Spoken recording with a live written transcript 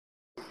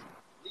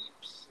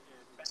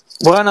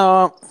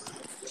Bueno,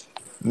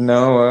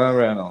 Noah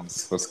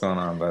Reynolds, what's going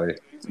on, buddy?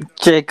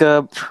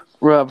 Jacob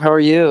Rupp, how are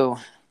you?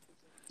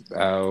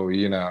 Oh,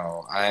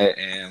 I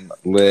am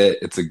lit.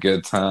 It's a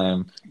good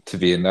time to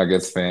be a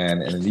Nuggets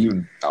fan, and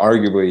even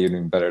arguably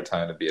even better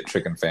time to be a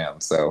chicken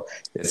fan. So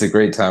it's a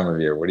great time of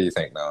year. What do you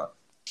think, Noah?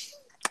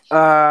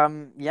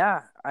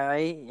 Yeah,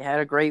 I had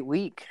a great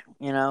week.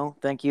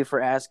 Thank you for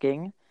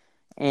asking,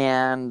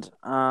 and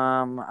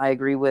I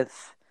agree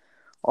with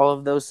all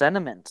of those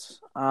sentiments.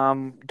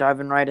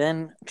 Diving right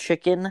in,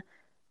 chicken,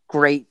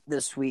 great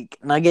this week.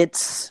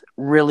 Nuggets,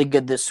 really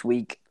good this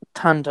week.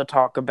 Ton to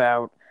talk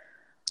about.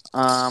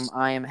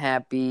 I am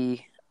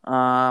happy.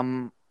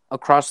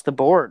 Across the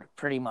board,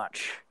 pretty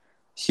much.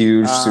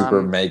 Huge, super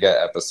Um,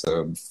 mega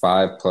episode,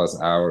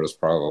 5+ hours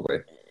probably.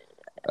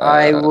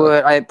 I Uh,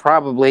 would, I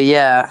probably,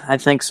 yeah, I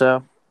think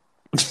so.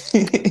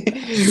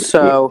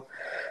 So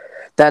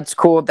that's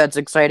cool. That's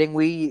exciting.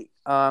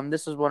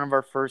 This is one of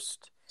our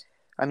first.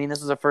 I mean,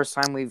 this is the first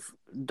time we've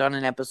done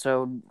an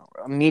episode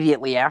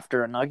immediately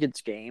after a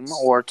Nuggets game,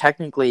 or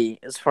technically,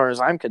 as far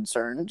as I'm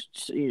concerned,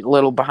 a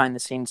little behind the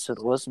scenes to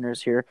the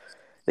listeners here.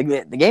 The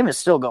game is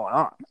still going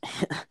on.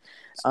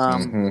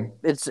 mhm.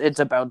 It's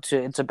about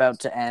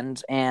to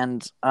end.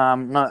 And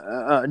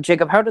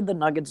Jacob, how did the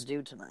Nuggets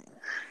do tonight?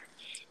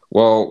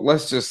 Well,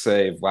 let's just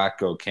say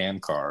Vlatko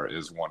Kankar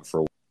is 1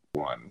 for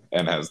 1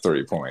 and has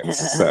 3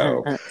 points.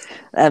 So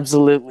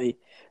Absolutely,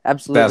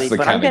 that's absolutely. the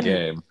But I'm kind of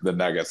getting game the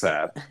Nuggets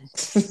had.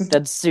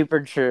 That's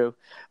super true.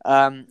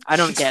 I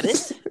don't get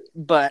it,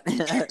 but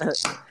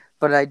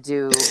but I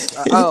do.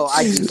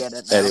 I do get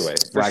it now Anyway,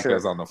 for Black sure.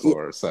 goes on the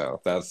floor,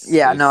 so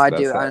Yeah, no, I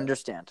that's do. I that.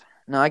 understand.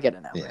 No, I get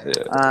it now. Yeah,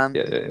 yeah, yeah,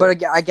 yeah,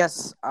 But yeah. I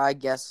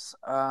guess,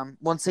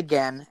 once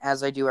again,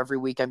 as I do every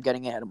week, I'm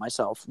getting ahead of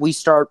myself. We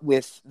start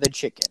with the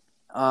chicken.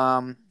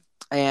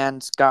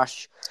 And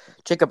gosh,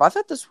 Jacob, I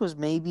thought this was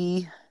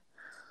maybe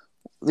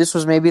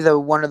the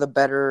one of the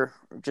better,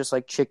 just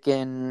like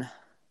chicken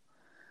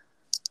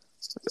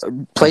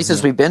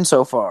places Hmm. we've been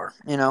so far.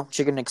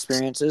 Chicken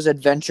experiences,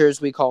 adventures.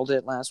 We called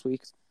it last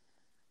week.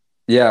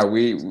 Yeah,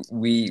 we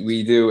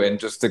do. And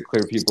just to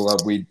clear people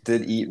up, we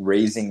did eat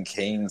Raising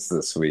Cane's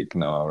this week,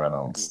 Noah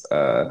Reynolds.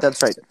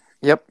 That's right.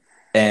 Yep.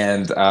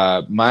 And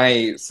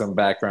some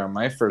background.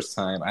 My first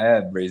time, I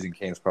had Raising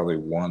Cane's probably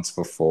once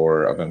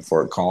before up in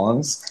Fort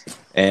Collins,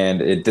 and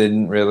it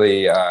didn't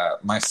really.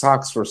 My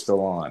socks were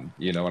still on.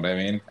 You know what I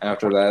mean?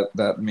 After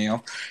that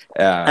meal,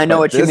 I know but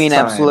what you this mean.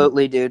 time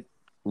Absolutely, dude.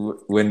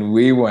 when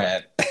we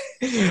went,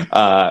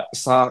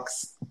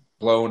 socks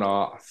blown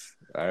off.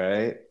 All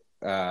right.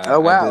 Oh I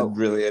wow. did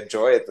really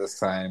enjoy it this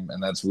time,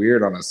 and that's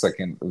weird on a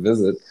second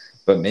visit.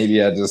 But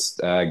maybe I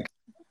just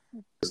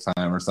this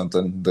time or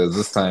something.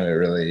 This time it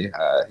really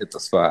hit the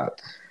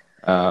spot.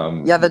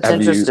 Yeah, that's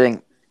Have you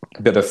interesting.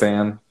 been a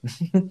fan?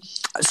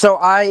 So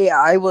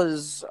I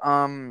was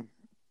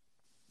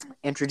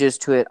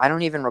introduced to it. I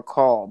don't even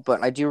recall,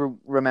 but I do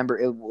remember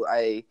it.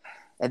 I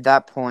At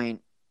that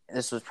point,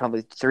 this was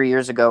probably 3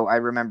 years ago. I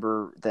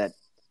remember that,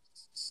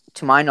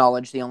 to my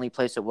knowledge, the only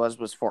place it was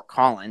Fort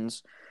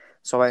Collins,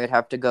 so I would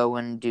have to go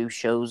and do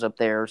shows up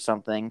there or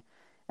something.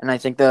 And I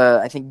think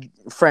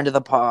friend of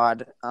the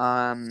pod,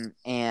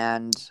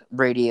 and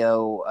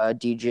radio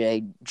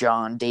DJ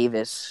John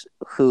Davis,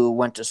 who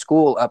went to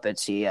school up at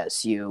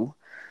CSU,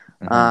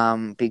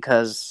 Mm-hmm.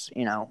 because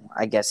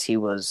I guess he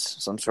was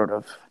some sort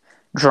of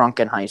drunk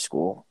in high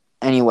school.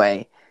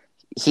 Anyway,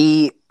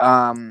 he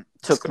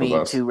took School me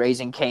bus. to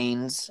Raising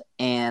Cane's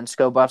and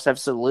Sco Buffs,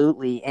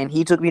 absolutely, and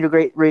he took me to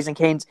Great Raising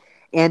Cane's,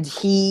 and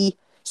he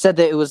said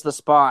that it was the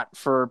spot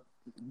for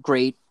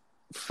great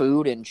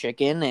food and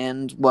chicken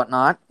and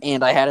whatnot,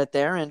 and I had it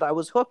there, and I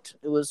was hooked.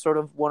 It was sort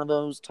of one of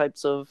those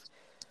types of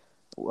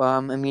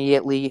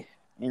immediately,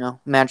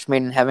 match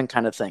made in heaven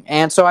kind of thing.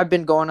 And so I've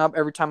been going up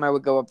every time I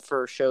would go up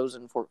for shows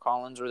in Fort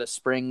Collins, or the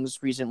Springs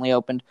recently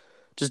opened,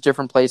 just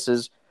different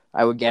places.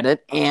 I would get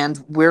it,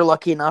 and we're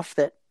lucky enough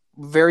that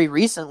very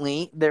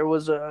recently there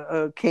was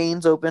a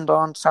Cane's opened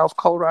on South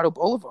Colorado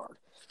Boulevard,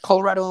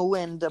 Colorado,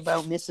 and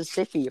about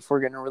Mississippi. If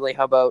we're gonna really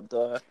help out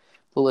the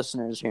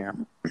listeners here,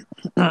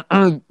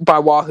 by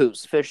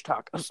Wahoo's fish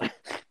tacos. I'm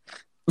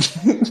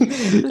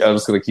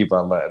just gonna keep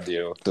on letting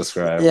you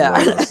describe Yeah,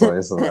 whatever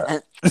slice of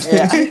that.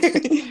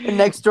 yeah.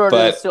 Next door to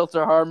the But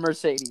Silter Harbor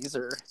Mercedes,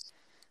 or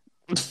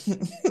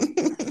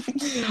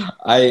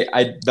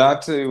I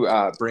not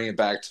to bring it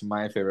back to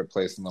my favorite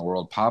place in the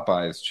world,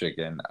 Popeye's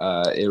chicken.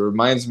 It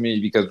reminds me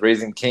because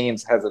Raising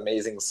Cane's has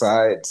amazing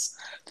sides.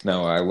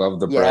 No, I love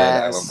the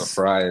bread. I love the yes.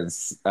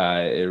 fries.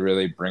 It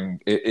really brings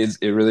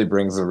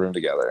the room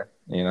together.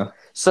 You know.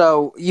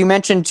 So you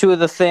mentioned two of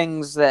the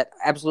things that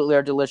absolutely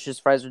are delicious.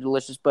 Fries are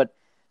delicious, but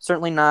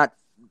certainly not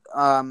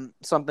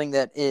something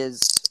that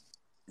is.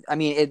 I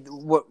mean,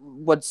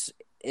 what's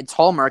its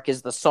hallmark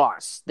is the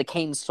sauce, the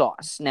cane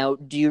sauce. Now,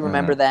 do you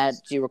remember Mhm. that?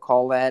 Do you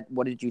recall that?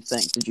 What did you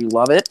think? Did you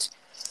love it?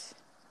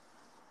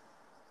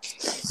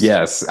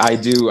 Yes, I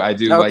do. I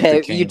do like the Okay,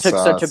 you cane took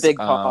such a sauce. big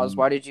pause.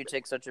 Why did you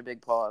take such a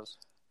big pause?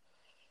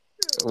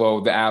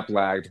 Well, the app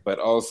lagged, but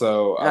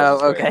also I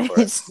was just Oh, waiting okay. for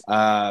it.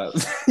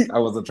 I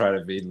wasn't trying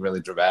to be really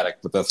dramatic,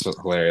 but that's just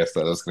hilarious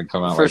that it was going to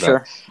come out For like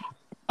that.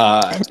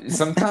 sure.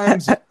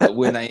 Sometimes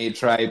when I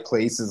try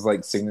places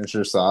like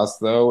signature sauce,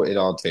 though, it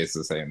all tastes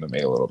the same to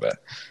me a little bit.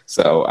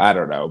 So I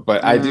don't know,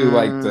 but I do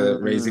like the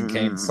Raising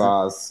Cane Mm,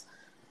 sauce.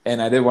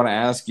 And I did want to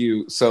ask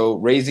you. So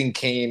Raising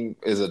Cane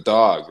is a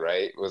dog,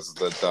 right? Was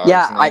the dog's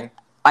yeah, name?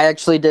 I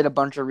actually did a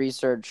bunch of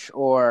research,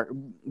 or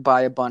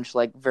by a bunch,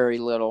 like very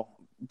little,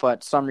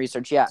 but some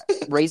research. Yeah,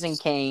 Raising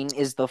Cane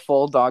is the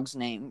full dog's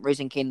name.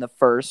 Raising Cane the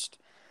first,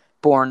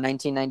 born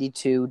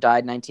 1992,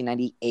 died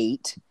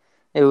 1998.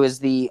 It was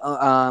the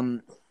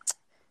owner's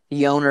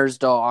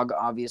dog,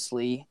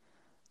 obviously.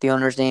 The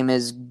owner's name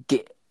is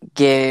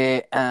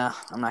I'm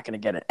not gonna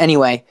get it.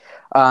 Anyway,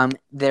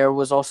 there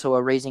was also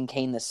a Raising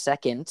Cane the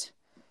second.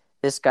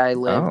 This guy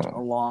lived a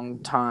Oh, long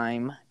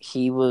time.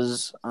 He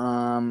was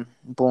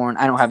born.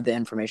 I don't have the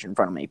information in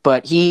front of me,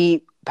 but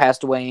he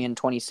passed away in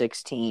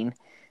 2016,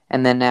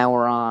 and then now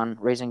we're on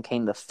Raising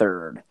Cane the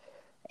third.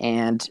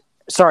 And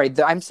sorry,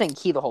 I'm saying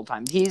he the whole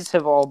time. These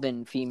have all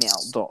been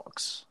female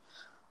dogs,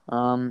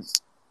 um,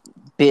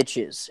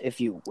 bitches, if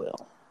you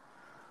will.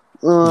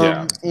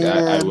 yeah.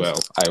 I And will.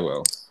 I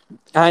will.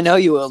 I know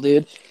you will,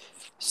 dude.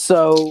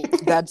 So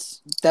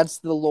that's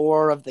the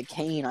lore of the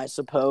cane, I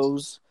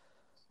suppose.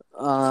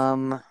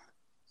 Um,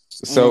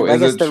 So and I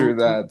is guess it the true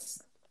that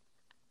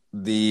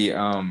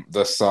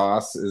the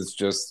sauce is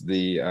just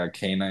the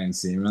canine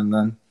semen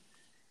then?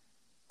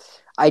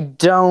 I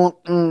don't.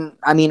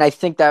 I mean, I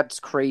think that's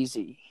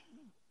crazy,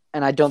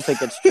 and I don't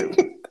think it's true.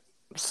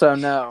 So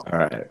no. All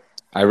right.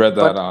 I read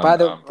that But by on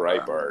the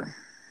Breitbart.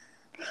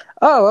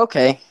 oh,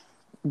 okay.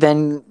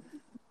 Then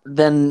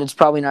it's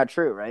probably not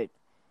true, right?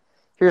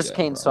 Here's Yeah,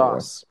 cane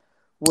probably. sauce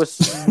with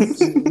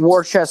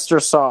Worcester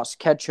sauce,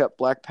 ketchup,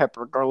 black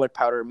pepper, garlic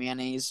powder,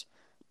 mayonnaise,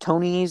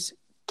 Tony's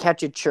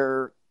Ketchup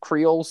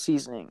Creole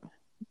seasoning.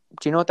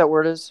 Do you know what that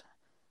word is?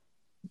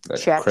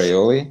 Chatch.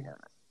 Crayola?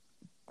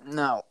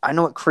 No, I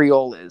know what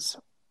Creole is.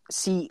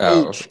 C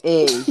Oh. H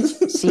A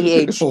C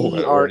H E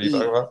What R are you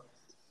talking E. about?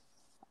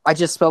 I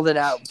just spelled it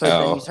out, but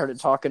then you Oh. started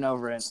talking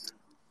over it.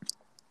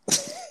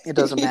 It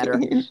doesn't matter.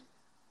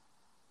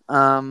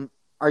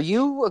 Are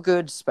you a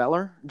good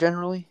speller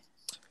generally?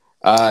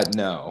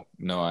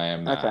 No, I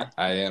am Okay. not.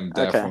 I am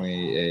Okay.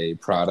 definitely a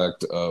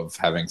product of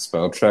having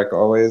spell check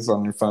always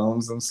on your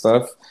phones and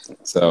stuff.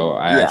 So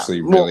I Yeah.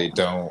 actually really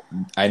Well,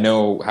 don't. I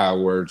know how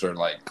words are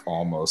like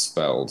almost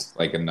spelled,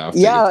 like enough to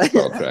get the yeah.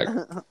 spell check.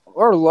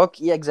 Or look.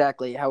 Yeah,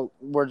 exactly. How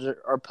words are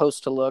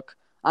supposed to look.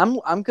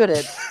 I'm good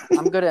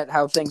at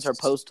how things are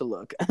supposed to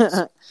look.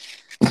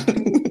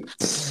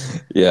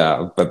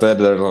 Yeah, but then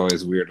there's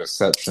always weird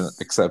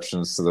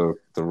exceptions to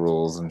the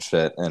rules and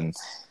shit. And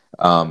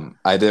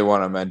I did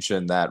want to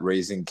mention that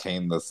Raising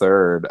Cane the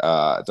Third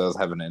does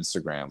have an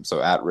Instagram,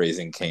 so at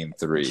Raising Cane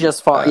Three.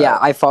 Just follow. Yeah,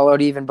 I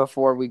followed even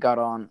before we got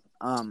on.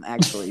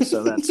 Actually,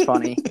 so that's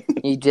funny.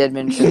 You did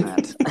mention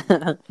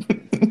that.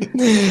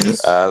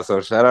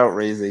 So shout out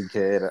Raising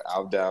Cane.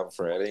 I'm down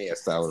for any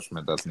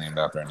establishment that's named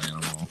after an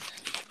animal.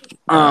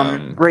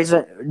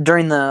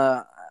 During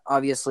the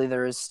obviously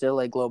there is still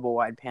a global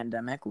wide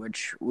pandemic,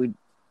 which we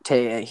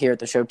here at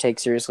the show take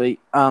seriously.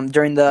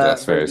 During the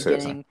Yes, very very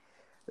seriously.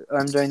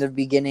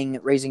 beginning,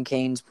 Raising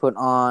Cane's put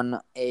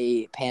on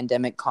a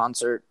pandemic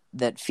concert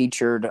that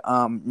featured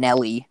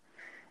Nelly,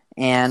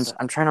 and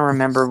I'm trying to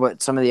remember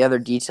what some of the other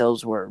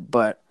details were,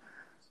 but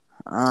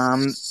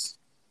um,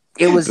 Did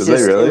they it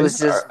really? was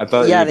just I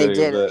thought you yeah, were they doing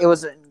a did.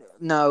 bit.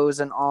 No, it was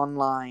an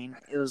online.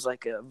 It was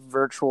like a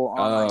virtual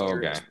online. Oh, It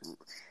okay. was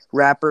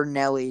rapper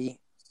Nelly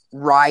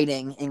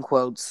riding in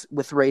quotes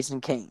with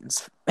Raising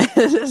Canes.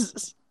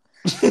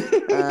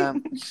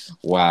 um,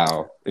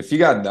 Wow. If you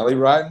got Nelly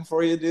riding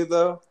for you, dude,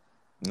 though,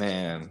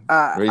 man,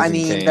 I Raising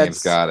mean Cane's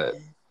that's got it.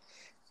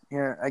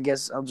 here. I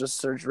guess I'll just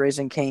search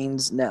Raising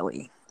Canes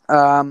Nelly.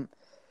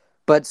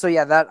 But so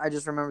yeah, that I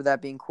just remember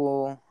that being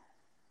cool,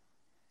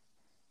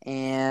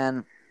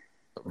 and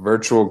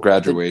Virtual the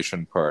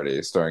graduation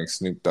party starring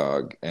Snoop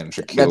Dogg and that's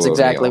Shaquille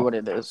exactly O'Neal, what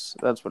it is.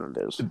 That's what it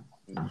is.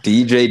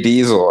 DJ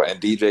Diesel, and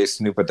DJ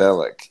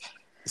Snoopadelic. Yeah,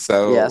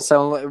 So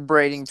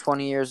celebrating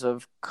 20 years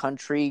of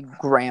country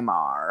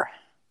grammar.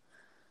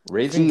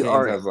 Raising Cane's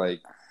GR has like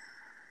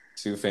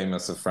too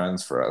famous of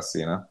friends for us,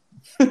 you know?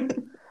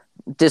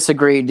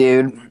 disagree,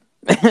 dude.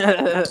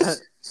 I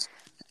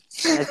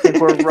think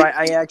we're right.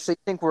 I actually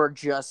think we're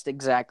just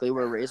exactly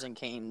where Raising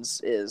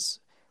Cane's is,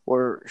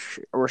 or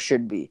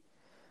should be.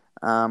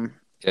 Um,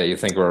 Yeah, you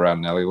think we're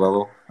around Nelly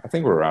level? I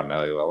think we're around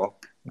Nelly level.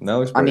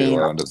 Nelly's I pretty mean,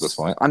 low end at this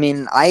point.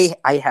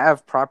 I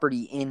have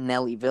property in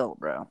Nellyville,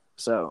 bro.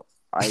 So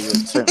I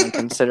would certainly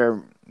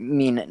consider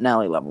me at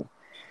Nelly level.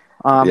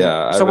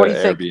 Yeah, I So have what an do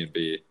you think?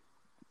 Airbnb.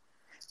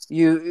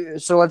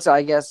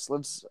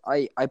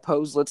 I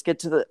pose. Let's get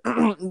to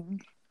the.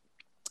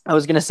 I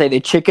was gonna say the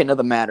chicken of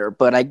the matter,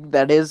 but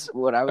that is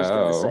what I was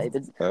gonna say.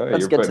 Oh, oh, Let's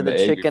you're get to putting the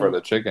the egg before chicken.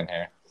 the chicken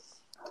here.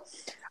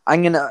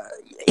 I'm gonna,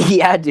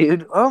 yeah,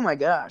 dude. Oh my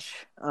gosh.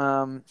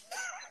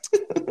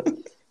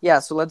 Yeah.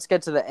 So let's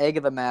get to the egg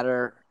of the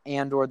matter.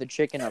 and or the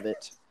chicken of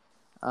it.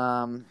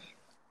 How'd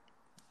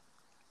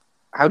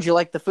you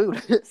like the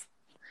food?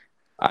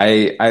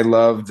 I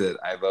loved it.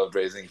 I loved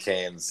Raising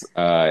Cane's,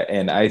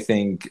 and I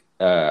think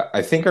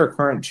our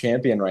current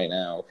champion right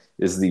now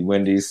is the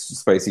Wendy's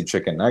spicy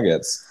chicken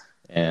nuggets,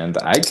 and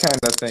I kind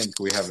of think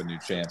we have a new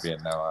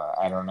champion, Noah.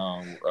 I don't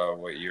know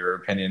what your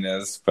opinion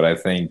is, but I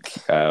think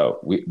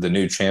the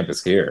new champ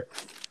is here.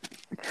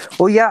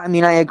 Well, yeah, I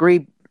mean, I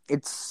agree.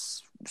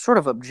 It's sort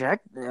of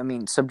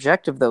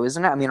subjective though,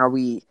 isn't it? I mean, are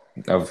we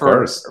Of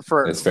course,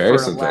 it's very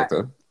for a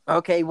subjective.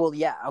 Okay, well,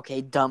 yeah,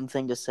 okay, dumb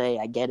thing to say.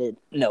 I get it,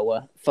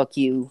 Noah. Fuck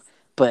you.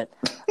 But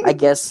I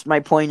guess my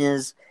point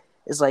is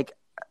like,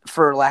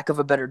 for lack of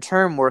a better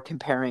term, we're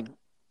comparing,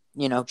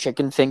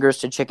 chicken fingers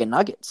to chicken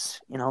nuggets.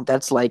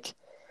 That's like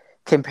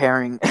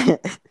comparing.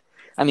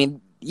 I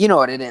mean, you know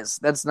what it is.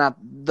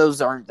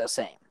 Those aren't the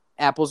same.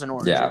 Apples and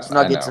Yeah, oranges, I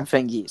nuggets and know.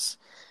 fingies.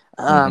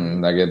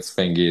 Nuggets,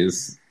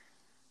 fingies,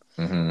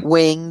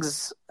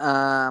 Wings,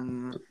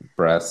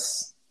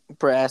 breasts,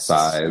 breasts.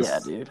 Yeah,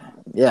 thighs, dude.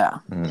 Yeah.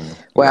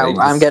 Wow, I'm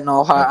legs. getting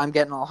all hot. I'm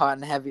getting all hot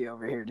and heavy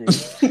over here, dude.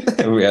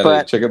 We had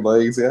But chicken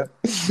legs yet?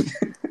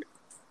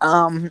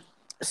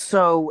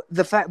 so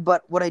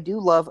but what I do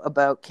love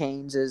about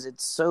Cane's is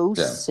it's so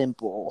Yeah.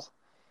 simple.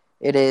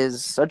 It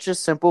is such a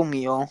simple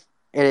meal.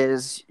 It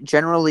is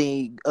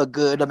generally a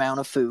good amount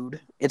of food.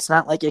 It's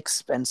not like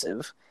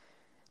expensive.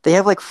 They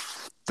have like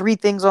three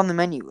things on the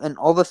menu, and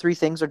all the three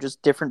things are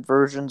just different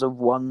versions of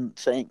one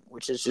thing,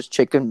 which is just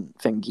chicken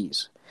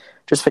fingies.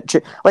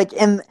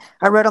 And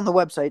I read on the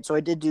website, so I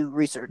did do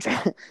research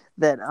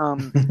that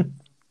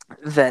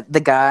that the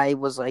guy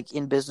was like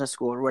in business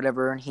school or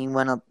whatever, and he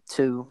went up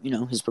to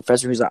his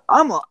professor. He's like,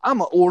 I'm a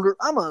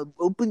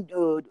open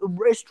a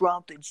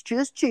restaurant that's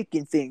just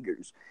chicken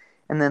fingers,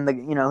 and then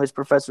his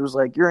professor was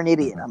like, you're an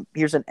idiot.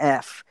 Here's an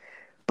F.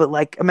 But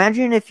like,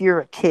 imagine if you're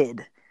a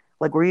kid.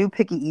 Like, were you a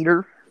picky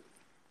eater?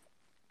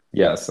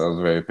 Yes, I was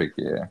very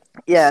picky. Yeah,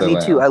 Yeah, still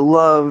me too. am. I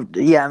loved.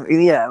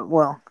 Yeah.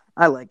 Well,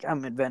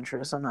 I'm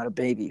adventurous. I'm not a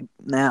baby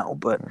now,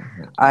 but No,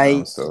 I'm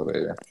I still a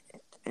baby.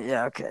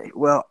 Yeah, okay.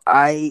 Well,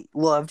 I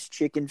loved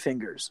chicken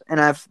fingers, and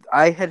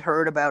I had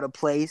heard about a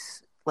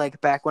place like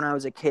back when I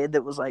was a kid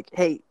that was like,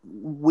 "Hey,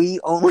 we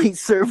only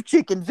serve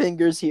chicken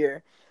fingers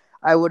here."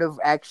 I would have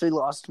actually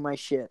lost my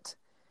shit.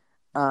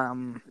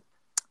 Um,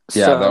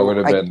 Yeah, that so would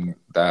have I been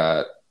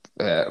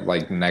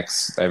like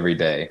next every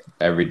day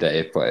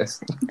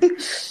place.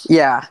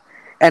 yeah,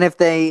 and if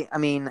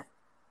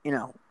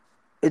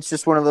it's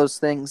just one of those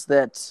things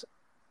that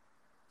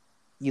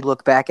you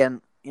look back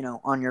and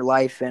on your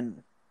life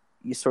and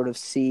you sort of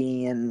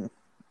see and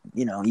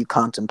you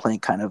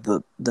contemplate kind of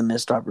the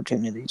missed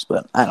opportunities,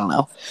 but I don't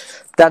know,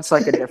 that's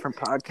like a different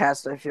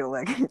podcast, I feel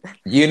like.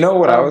 You know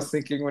what I was um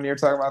thinking when you were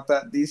talking about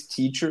that? These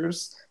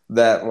teachers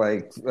that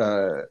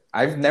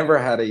I've never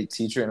had a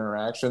teacher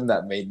interaction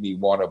that made me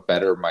want to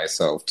better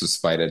myself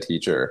despite a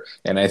teacher.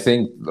 And I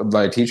think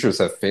my teachers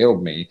have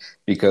failed me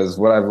because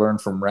what I've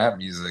learned from rap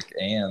music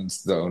and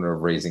the owner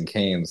of Raising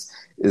Cane's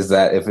is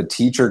that if a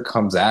teacher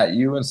comes at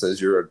you and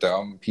says you're a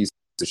dumb piece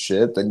of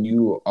shit, then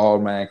you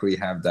automatically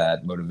have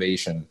that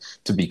motivation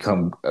to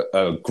become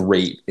a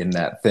great in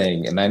that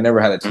thing. And I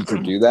never had a teacher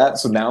do that.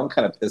 So now I'm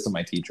kind of pissed at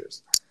my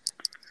teachers.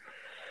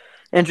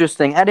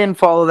 Interesting. I didn't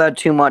follow that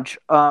too much.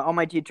 All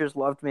my teachers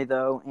loved me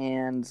though,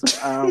 and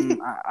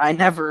I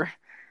never.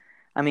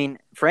 I mean,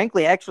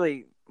 frankly,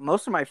 actually,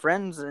 most of my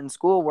friends in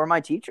school were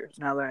my teachers.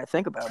 Now that I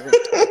think about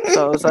it,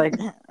 so it was like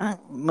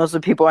most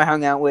of the people I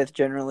hung out with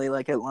generally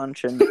like at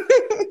lunch and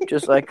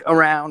just like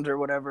around or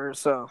whatever.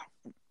 So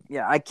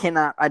yeah,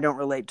 I don't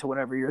relate to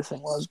whatever your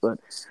thing was, but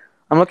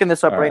I'm looking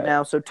this up All right right.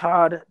 now. So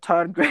Todd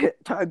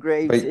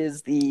Graves But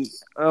is the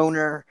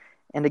owner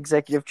and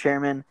executive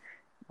chairman.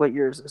 What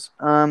year is this?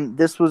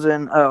 This was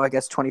in I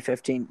guess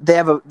 2015. They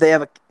have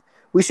a.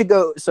 We should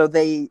go. So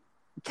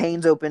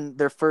Cane's opened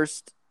their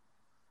first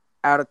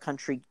out of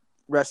country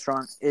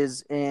restaurant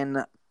is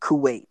in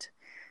Kuwait.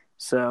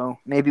 So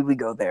maybe we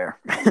go there.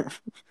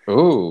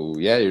 oh,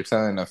 yeah, you're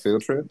telling a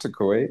field trip to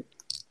Kuwait?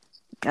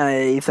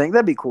 I think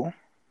that'd be cool.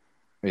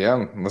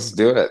 Yeah, let's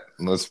do it.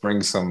 Let's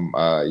bring some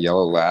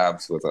yellow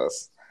labs with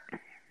us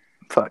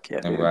Fuck yeah,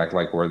 and dude. we act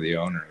like we're the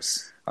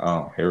owners.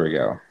 Oh, here we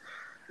go.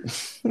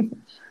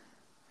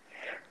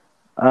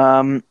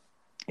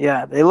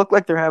 Yeah, they look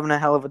like they're having a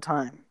hell of a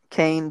time.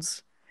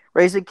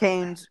 Raising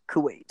Cane's,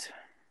 Kuwait.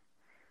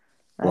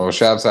 Well,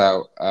 shouts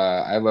out.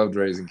 I loved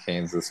Raising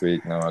Cane's this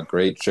week. No, a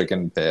great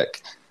chicken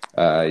pick.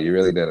 You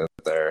really did it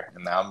there.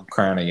 And now I'm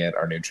crowning it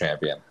our new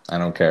champion. I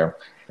don't care.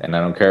 And I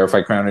don't care if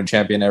I crown a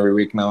champion every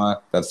week,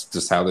 Noah. That's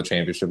just how the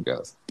championship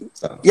goes.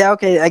 So. Yeah,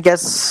 okay. I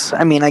guess.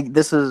 I mean,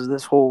 this is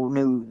all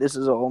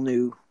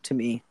new to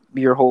me.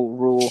 Your whole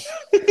rule.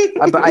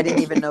 But I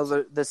didn't even know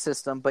the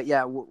system. But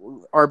yeah,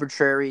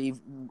 arbitrary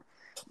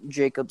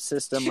Jacob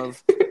system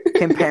of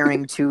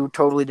comparing two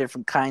totally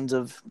different kinds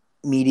of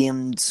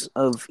mediums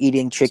of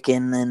eating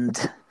chicken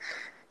and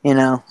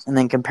and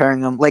then comparing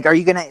them. Like, are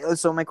you gonna?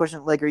 So my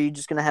question, like, are you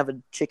just gonna have a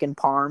chicken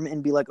parm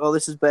and be like, oh,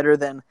 this is better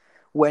than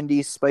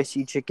Wendy's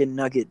spicy chicken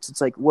nuggets?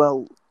 It's like,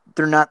 well,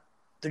 they're not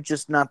they're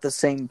just not the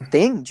same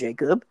thing,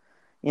 Jacob.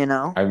 You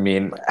know. I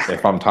mean,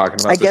 if I'm talking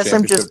I about the guess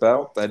I'm championship just.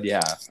 belt, then yeah,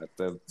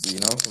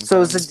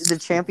 So is sometimes the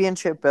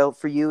championship belt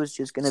for you is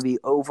just going to be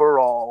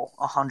overall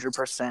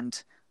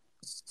 100%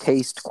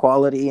 taste,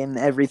 quality, and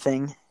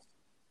everything?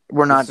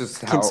 We're it's not just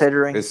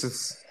considering. it's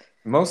just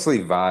mostly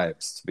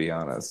vibes, to be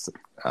honest.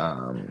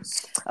 Um,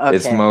 it's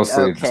Okay,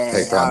 mostly just okay.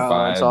 picked on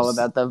Oh, it's all vibes.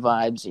 about the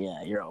vibes.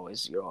 Yeah, you're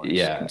always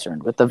Yeah,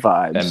 concerned with the and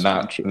vibes,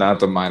 aren't you?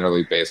 not the minor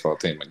league baseball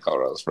team in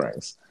Colorado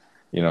Springs.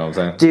 You know what I'm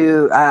saying?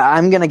 Dude,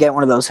 I'm gonna get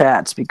one of those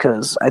hats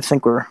because I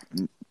think we're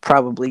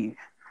probably.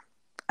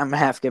 I'm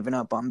half giving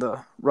up on the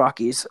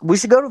Rockies. We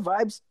should go to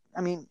vibes. I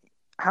mean,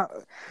 how?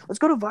 Let's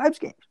go to vibes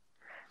games.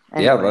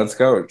 Yeah, Anyway, let's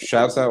go.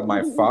 Shouts out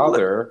my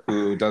father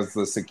who does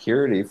the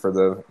security for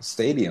the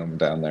stadium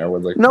down there where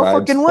the no Vibes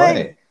fucking play.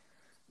 way.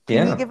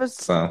 Can you Yeah,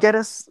 so get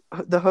us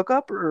the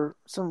hookup or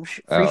some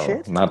free oh,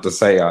 shit? not to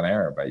say on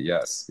air, but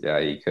yes, yeah,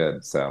 he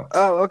could. So,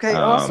 Oh, okay,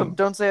 awesome. um,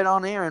 Don't say it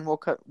on air, and we'll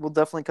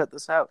definitely cut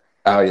this out.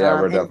 oh yeah,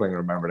 we're And definitely gonna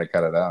remember to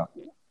cut it out.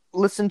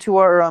 listen to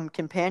our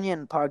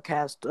companion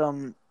podcast,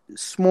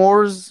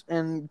 S'mores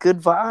and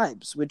Good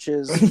Vibes, which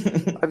is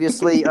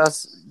obviously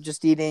us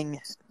just eating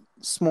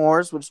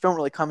s'mores, which don't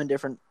really come in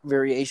different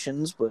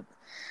variations, but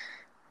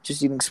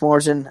just eating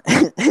s'mores and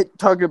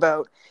talking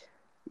about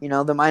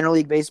the minor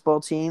league baseball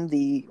team,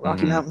 the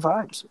Rocky Hmm. Mountain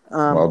Vibes.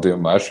 While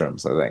doing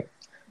mushrooms, I think.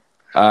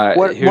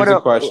 What Here's a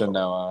a question,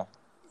 Noah.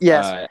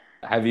 yes,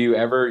 Have you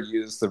ever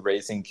used the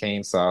Raising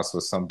Cane sauce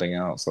with something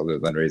else other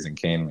than Raising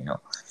Cane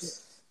meal?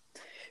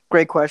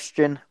 great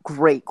question.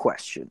 Great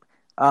question.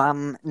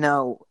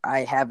 No, I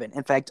haven't.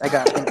 In fact, I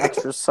got an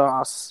extra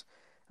sauce.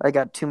 I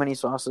got too many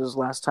sauces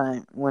last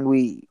time when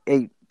we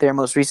ate there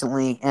most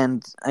recently,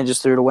 and I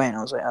just threw it away. And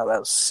I was like, "Oh, that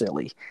was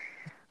silly."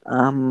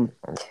 Um,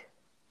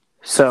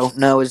 so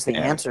no is the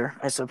Damn, answer,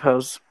 I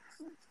suppose.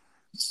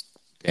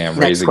 damn, Next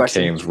Raising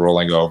question. Cane's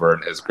rolling over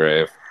in his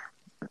grave.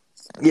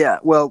 Yeah,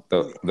 well,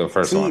 The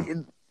first he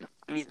one.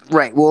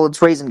 right. Well,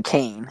 it's Raisin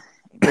Cane.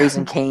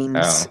 Raisin Oh.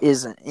 Canes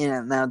isn't.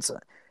 That's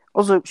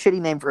also a shitty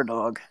name for a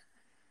dog.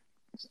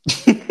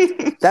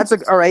 That's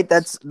all right.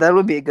 That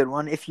would be a good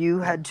one. If you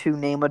had to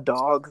name a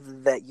dog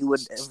that you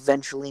would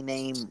eventually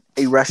name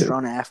a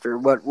restaurant after,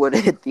 what would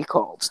it be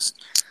called?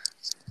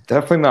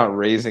 Definitely not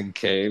Raising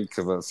Cane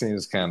because that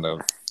seems kind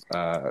of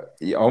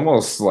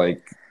almost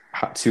like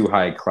too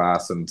high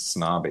class and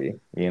snobby,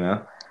 you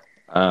know?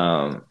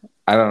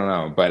 I don't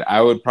know, but I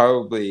would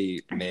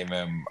probably name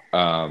him,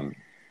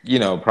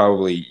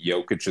 probably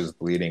Jokic's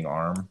bleeding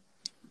arm.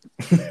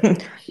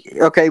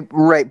 Okay,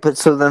 right. But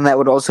so then that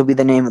would also be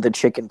the name of the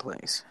chicken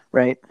place,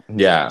 right?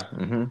 Yeah,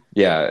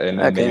 yeah, and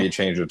then Okay. maybe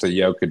change it to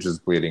Jokic's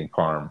bleeding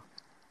parm.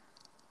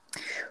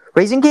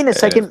 Raising Cane is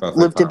It's second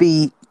mostly lived to parm.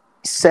 be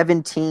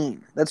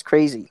 17. That's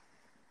crazy.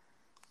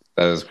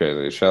 That is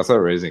crazy. Shouts out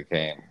Raising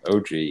Cane.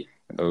 OG.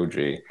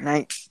 OG.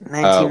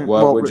 19. What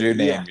Well, would you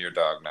yeah. name your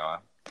dog, Noah?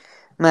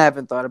 I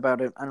haven't thought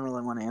about it. I don't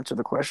really want to answer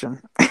the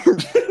question.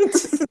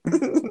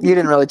 You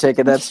didn't really take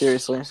it that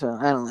seriously, so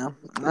I don't know.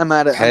 I'm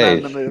not in Hey,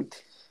 the mood.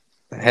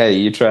 hey,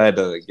 you tried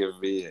to give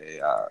me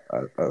a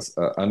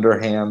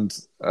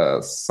underhand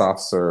soft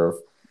serve,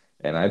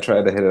 and I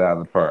tried to hit it out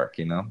of the park,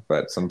 But I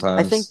think,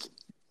 sometimes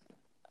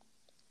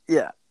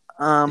yeah.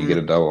 you get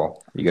a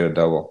double. You get a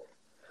double.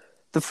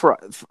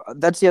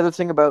 That's the other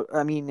thing about.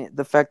 I mean,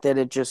 the fact that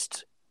it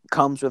just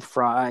comes with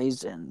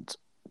fries and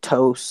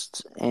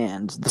toast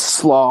and the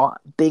slaw.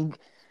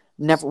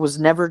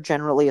 Never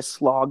generally a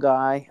slaw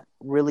guy.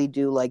 Really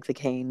do like the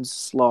Cane's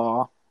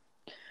slaw.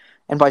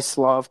 And by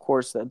slaw, of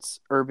course, that's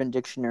Urban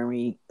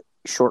Dictionary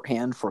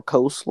shorthand for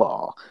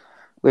coleslaw,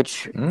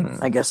 which I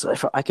Mm. guess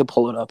if I could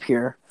pull it up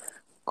here.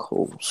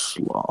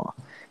 Coleslaw.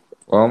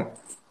 Well,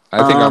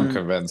 I think I'm Um,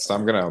 convinced.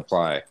 I'm gonna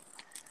apply.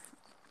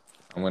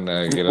 I'm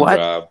gonna get a what?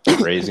 job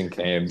raising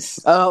canes.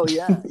 Oh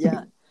yeah,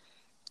 yeah.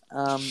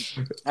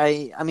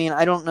 I mean,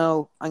 I don't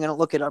know. I'm gonna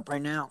look it up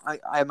right now.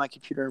 I have my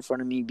computer in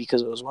front of me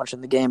because I was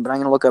watching the game, but I'm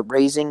gonna look up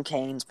Raising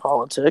Cane's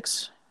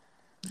politics.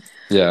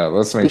 Yeah,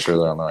 let's make sure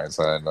Bec- they're on the right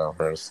side now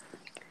first.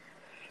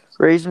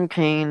 Raising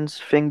Cane's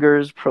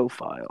fingers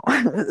profile.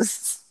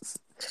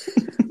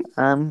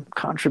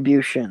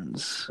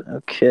 Contributions.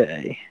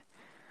 Okay.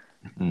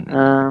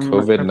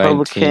 COVID-19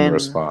 Republican.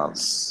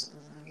 response.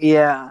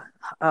 Yeah.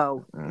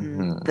 Oh, the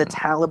Hmm.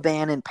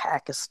 Taliban in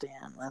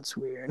Pakistan. That's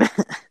weird.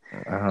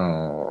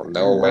 Oh,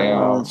 no um,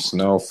 layoffs,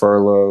 no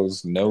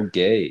furloughs, no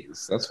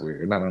gays. That's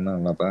weird. I don't know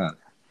about that.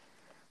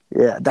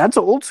 yeah, that's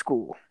old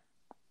school.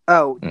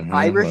 Oh,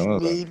 Irish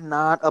What was need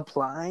not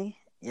apply.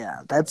 Yeah,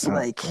 that's it?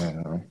 like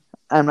Yeah.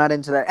 I'm not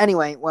into that.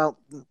 Anyway, well,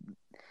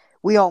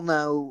 we all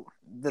know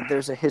that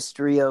there's a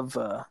history of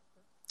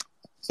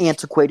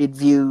antiquated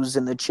views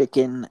in the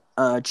chicken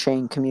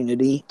chain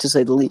community, to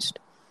say the least.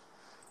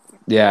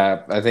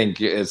 Yeah, I think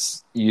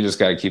you just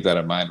got to keep that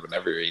in mind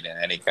whenever you're eating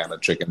any kind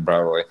of chicken.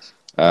 Probably,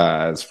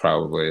 it's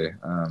probably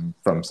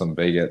from some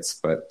bigots,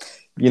 but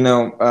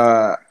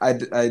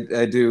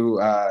I do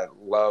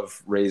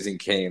love raising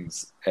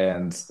canes,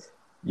 and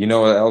you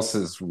know what else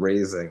is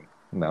raising?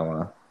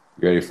 Noah,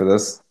 you ready for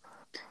this?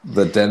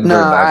 The No, Denver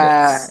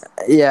Nuggets.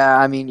 yeah,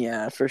 I mean,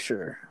 yeah, for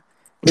sure.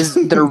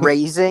 They're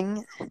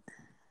raising?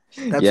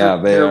 That's Yeah,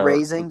 what they're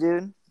raising,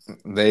 dude?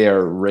 they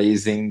are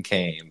raising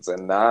Canes,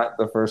 and not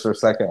the first or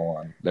second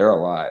one. They're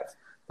alive.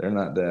 They're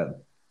not dead.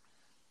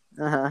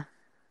 Uh-huh.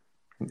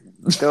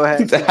 Go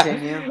ahead,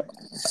 continue.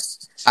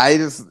 I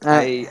just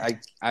Uh,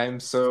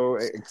 I'm so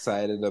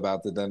excited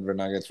about the Denver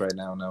Nuggets right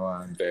now,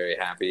 Noah. I'm very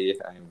happy.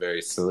 I'm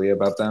very silly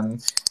about them.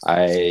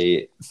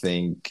 I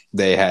think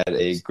they had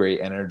a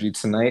great energy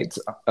tonight.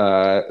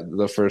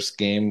 The first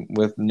game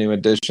with new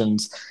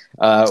additions.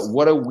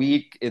 What a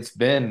week it's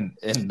been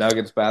in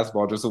Nuggets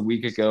basketball. Just a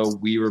week ago,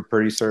 we were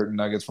pretty certain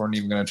Nuggets weren't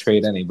even going to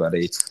trade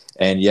anybody,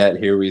 and yet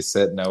here we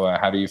sit. Noah,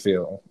 how do you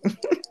feel?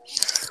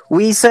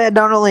 we said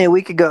not only a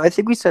week ago, I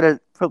think we said it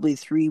probably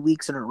 3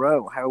 weeks in a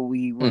row, how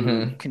we were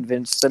Mm-hmm.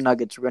 convinced the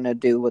Nuggets were going to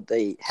do what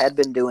they had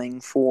been doing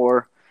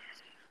for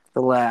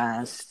the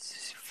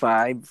last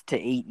 5 to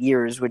 8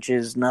 years, which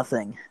is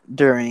nothing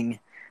during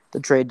the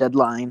trade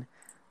deadline.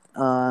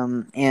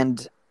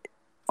 And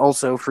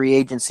also free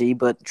agency,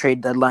 but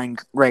trade deadline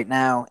right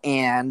now.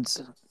 And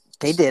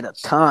they did a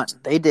ton.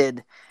 They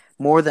did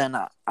more than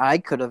I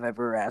could have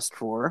ever asked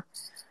for,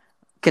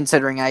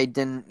 considering I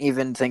didn't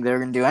even think they were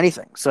going to do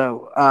anything.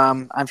 So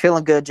I'm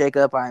feeling good,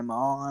 Jacob. I'm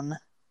on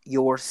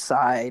your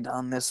side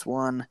on this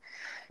one.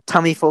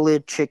 Tummy full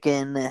of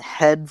chicken,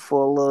 head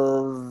full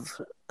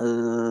of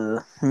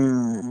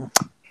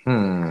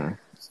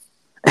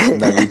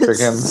Nugget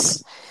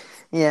chickens.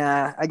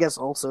 Yeah, I guess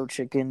also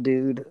chicken,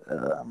 dude.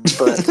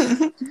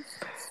 But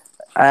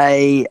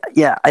I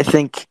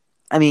think,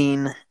 I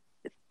mean,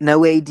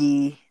 no AD,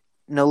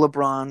 no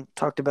LeBron.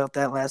 Talked about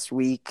that last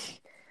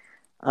week.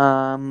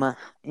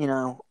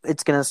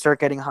 It's gonna start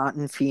getting hot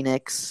in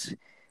Phoenix.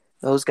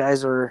 Those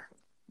guys are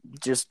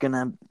just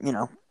gonna,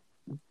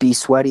 be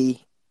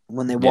sweaty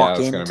when they Yeah, walk it's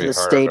going to into be the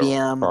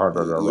stadium.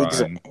 harder to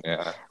run.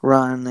 Yeah.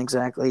 Run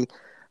exactly.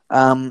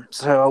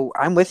 So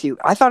I'm with you.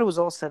 I thought it was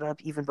all set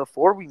up even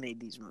before we made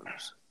these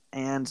moves,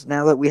 and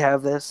now that we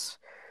have this,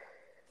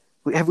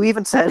 have we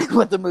even said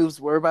what the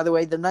moves were? By the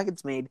way, the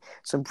Nuggets made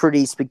some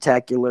pretty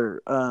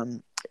spectacular,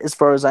 as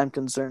far as I'm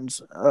concerned,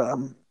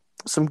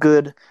 some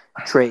good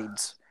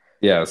trades.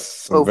 Yes,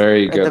 some Over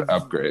very at good the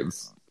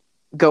upgrades.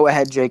 Go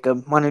ahead,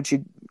 Jacob. Why don't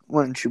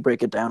you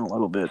break it down a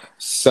little bit?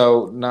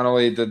 So not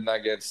only did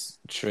Nuggets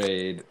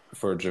trade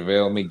for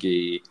JaVale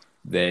McGee,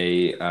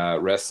 they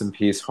rest in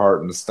peace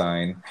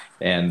Hartenstein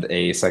and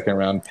a second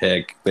round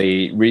pick.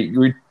 The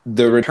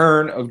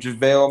return of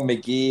JaVale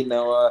McGee,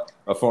 Noah,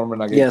 a former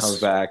Nugget, comes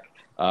Yes. back.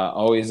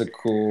 Always a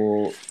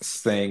cool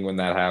thing when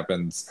that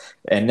happens.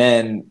 And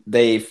then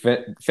they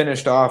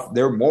finished off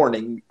their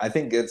morning. I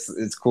think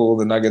it's cool.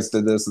 The Nuggets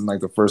did this in like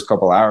the first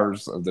couple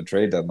hours of the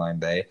trade deadline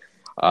day.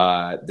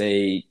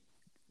 They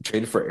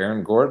traded for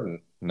Aaron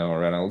Gordon, Noah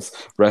Reynolds.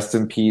 Rest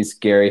in peace,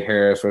 Gary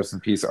Harris. Rest in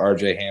peace,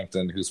 RJ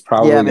Hampton, who's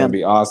probably Yeah, going to man.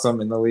 be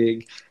awesome in the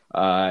league.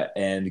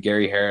 And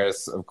Gary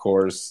Harris, of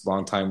course,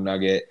 longtime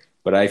Nugget.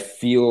 But I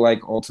feel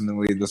like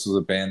ultimately this was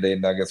a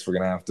Band-Aid Nuggets we're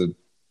going to have to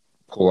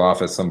pull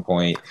off at some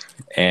point.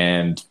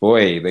 And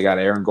boy, they got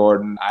Aaron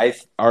Gordon.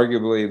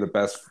 Arguably the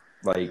best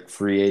like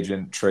free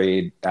agent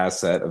trade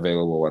asset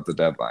available at the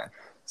deadline.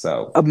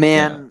 So A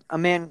yeah,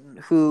 man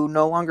who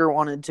no longer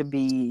wanted to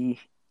be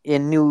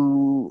in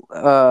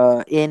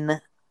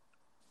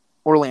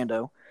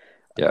Orlando.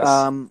 yes,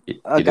 A he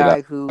did guy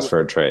ask who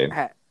for a trade.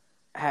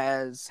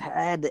 has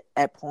had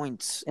at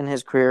points in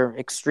his career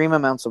extreme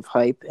amounts of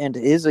hype and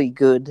is a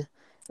good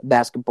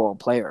basketball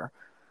player.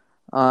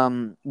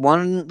 Won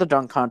the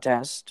dunk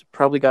contest,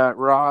 probably got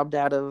robbed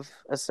out of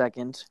a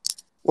second,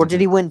 or did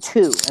he win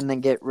two and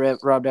then get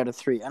robbed out of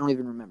three? I don't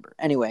even remember.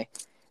 Anyway,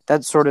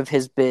 that's sort of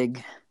his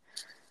big.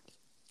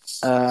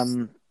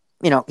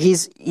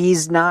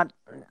 He's not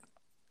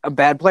a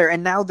bad player,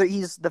 and now that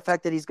he's the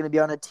fact that he's going to be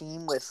on a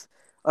team with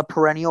a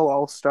perennial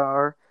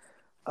All-Star,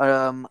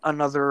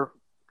 another,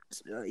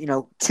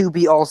 to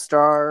be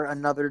All-Star,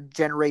 another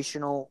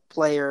generational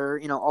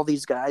player, all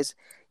these guys.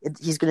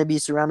 He's going to be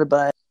surrounded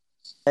by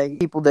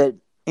people that,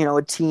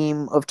 a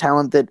team of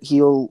talent that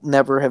he'll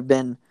never have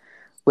been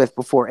with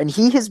before. And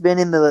he has been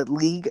in the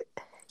league.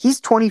 He's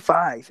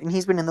 25, and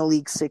he's been in the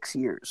league 6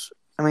 years.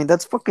 I mean,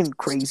 that's fucking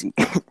crazy.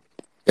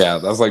 Yeah,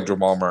 that's like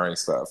Jamal Murray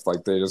stuff.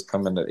 Like they just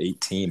come in at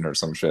 18 or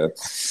some shit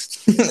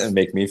and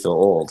make me feel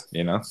old,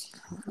 you know?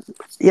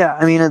 Yeah,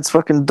 I mean, it's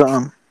fucking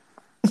dumb.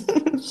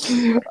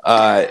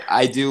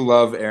 I do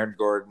love Aaron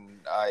Gordon.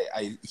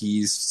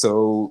 He's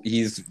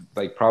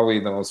like probably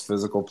the most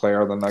physical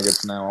player on the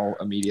Nuggets now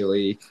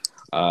immediately.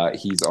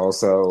 He's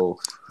also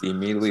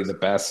immediately the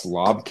best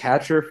lob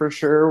catcher for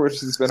sure, which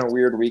has been a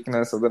weird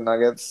weakness of the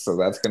Nuggets. So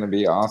that's going to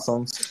be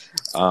awesome.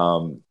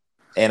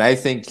 And I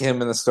think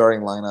him in the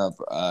starting lineup,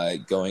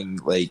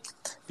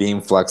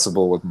 being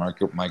flexible with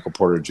Michael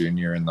Porter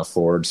Jr. in the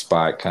forward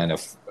spot, kind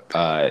of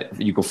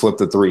you can flip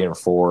the 3 and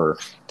 4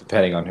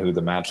 depending on who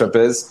the matchup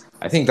is.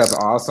 I think that's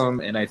awesome,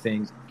 and I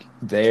think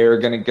they're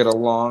going to get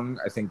along.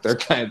 I think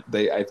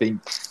I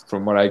think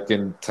from what I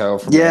can tell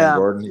from Aaron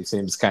Gordon, he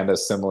seems kind of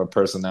similar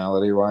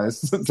personality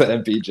wise to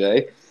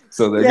MPJ.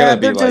 So they're Yeah, gonna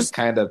be they're like just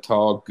kind of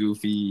tall,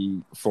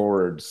 goofy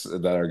forwards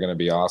that are gonna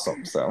be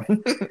awesome. So that's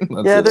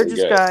yeah, gonna be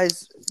great.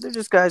 they're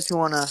just guys who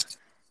want to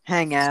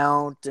hang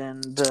out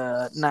and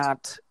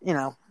not,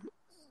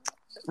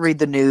 read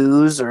the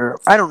news, or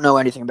I don't know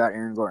anything about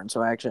Aaron Gordon,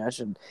 so I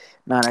should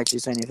not actually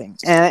say anything.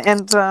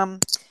 And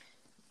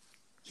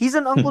he's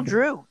an Uncle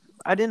Drew.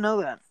 I didn't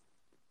know that.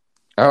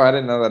 Oh, I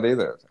didn't know that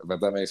either, but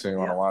that makes me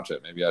want to Yeah. watch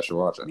it. Maybe I should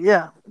watch it.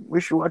 Yeah, we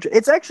should watch it.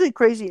 It's actually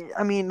crazy.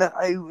 I mean,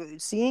 I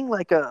seeing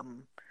like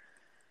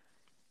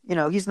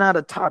he's not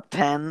a top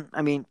 10.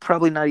 I mean,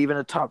 probably not even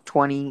a top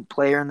 20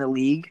 player in the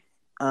league.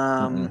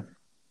 Um, Mm-mm.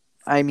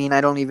 I mean, I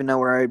don't even know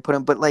where I'd put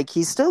him, but like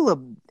he's still a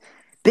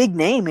big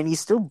name, and he's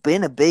still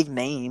been a big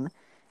name.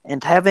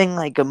 And having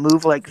like a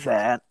move like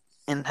that,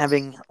 and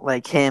having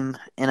like him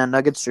in a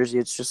Nuggets jersey,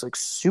 it's just like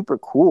super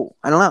cool.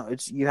 I don't know.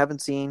 It's you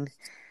haven't seen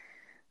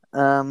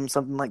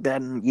something like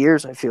that in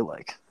years. I feel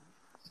like.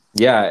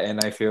 Yeah,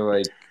 and I feel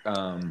like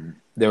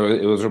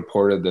it was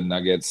reported the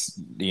Nuggets,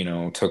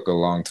 took a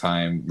long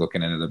time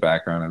looking into the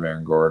background of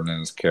Aaron Gordon and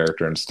his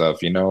character and stuff.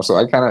 So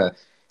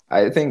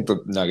I think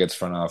the Nuggets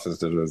front office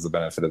deserves the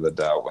benefit of the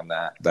doubt when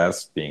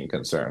that's being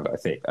concerned.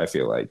 I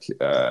feel like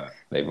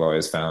they've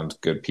always found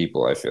good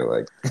people. I feel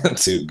like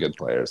to good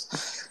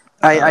players.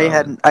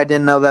 I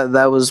didn't know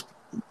that was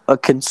a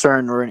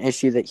concern or an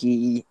issue that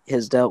he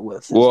has dealt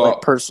with, is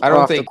like Well, I don't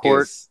off the think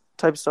court it's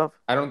type stuff.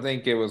 I don't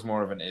think it was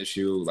more of an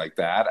issue like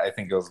that. I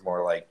think it was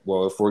more like,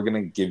 well, if we're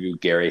gonna give you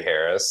Gary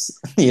Harris,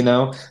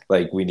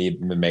 like we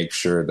need to make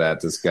sure that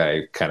this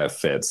guy kind of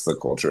fits the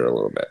culture a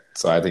little bit.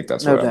 So I think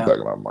that's No what I'm doubt.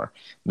 talking about more.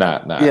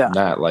 Not not Yeah,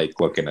 not like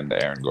looking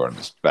into Aaron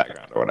Gordon's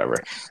background or whatever.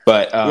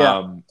 But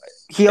yeah.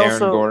 He Aaron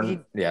also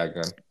Gordon, he yeah,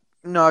 good.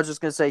 no, I was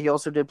just gonna say he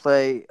also did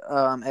play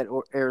at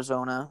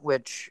Arizona,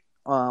 which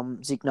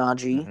Zeke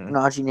Mm-hmm.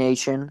 Najee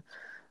Nation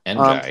And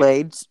Jai.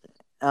 played.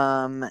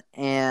 And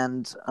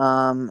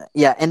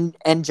yeah,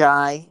 and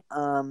Jai,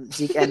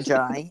 Zeke and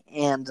Jai,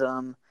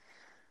 and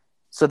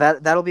so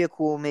that'll be a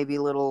cool, maybe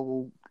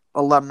little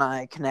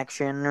alumni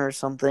connection or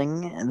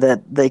something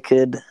that they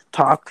could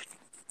talk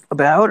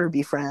about or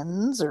be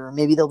friends, or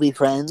maybe they'll be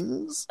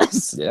friends.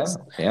 Yeah,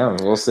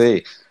 we'll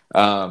see.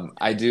 In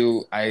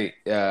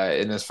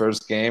his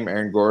first game,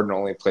 Aaron Gordon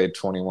only played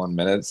 21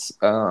 minutes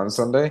on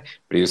Sunday,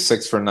 but he was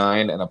 6 for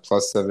 9 and a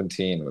plus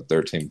 17 with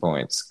 13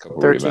 points, a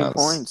couple 13 rebounds,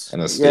 points.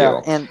 and a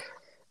Yeah, steal.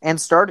 and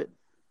started.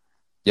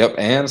 Yep,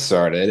 and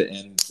started.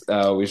 And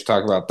we should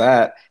talk about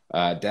that.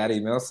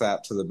 Daddy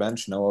Millsap to the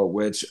bench, Noah,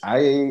 which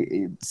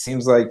it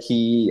seems like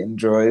he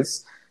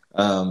enjoys.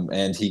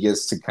 And he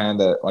gets to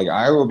kind of like,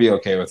 I will be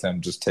okay with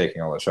him just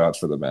taking all the shots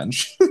for the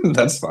bench.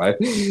 That's fine.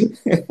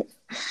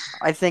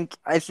 I think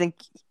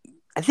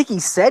he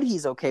said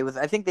he's okay with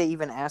it. I think they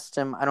even asked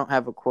him. I don't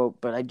have a quote,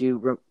 but I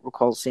do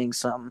recall seeing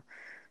some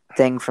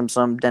thing from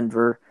some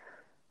Denver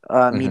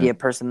media Hmm.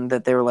 person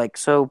that they were like,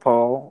 "So,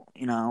 Paul,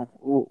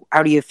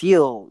 how do you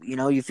feel?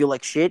 You feel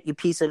like shit. You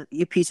piece of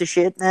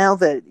shit now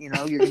that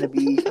you're gonna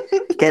be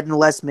getting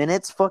less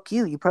minutes. Fuck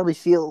you. You probably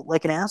feel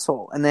like an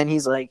asshole." And then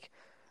he's like,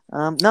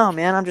 "No,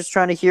 man. I'm just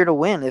trying to here to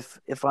win. If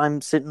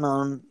I'm sitting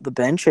on the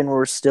bench and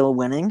we're still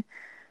winning,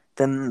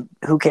 then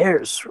who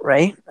cares,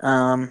 right?"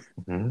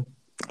 Hmm.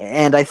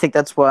 And I think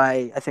that's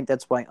why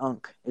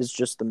Unk is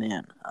just the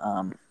man.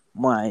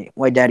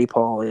 Why Daddy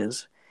Paul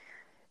is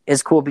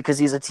cool, because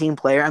he's a team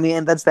player. I mean,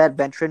 and that's that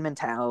veteran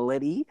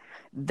mentality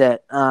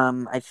that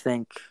I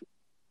think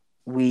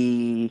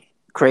we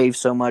crave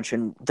so much,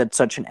 and that's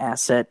such an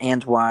asset,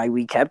 and why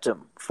we kept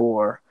him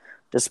for,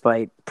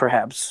 despite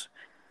perhaps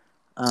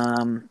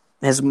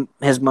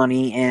his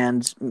money,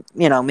 and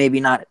maybe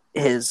not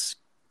his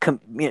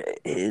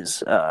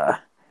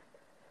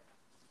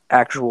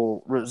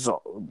actual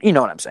result. You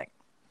know what I'm saying?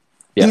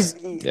 Yeah.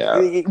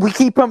 Yeah. We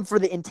keep him for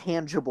the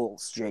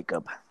intangibles,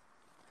 Jacob.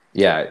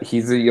 Yeah.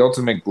 He's the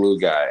ultimate glue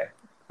guy.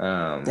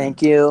 Um,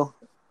 Thank you.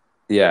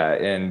 yeah,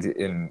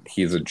 and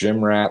he's a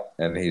gym rat,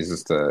 and he's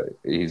just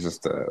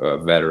a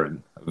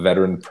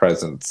veteran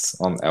presence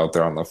on out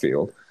there on the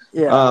field.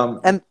 Yeah,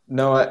 and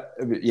Noah,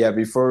 yeah.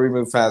 Before we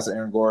move past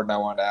Aaron Gordon, I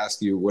wanted to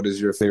ask you, what is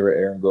your favorite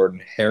Aaron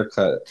Gordon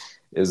haircut?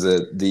 Is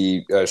it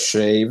the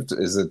shaved?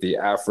 Is it the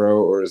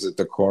afro, or is it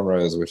the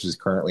cornrows, which he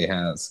currently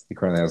has? He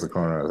currently has the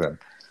cornrows in.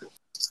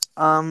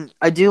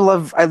 I do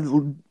love.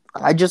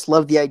 I just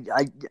love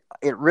the.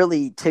 It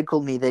really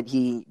tickled me that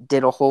he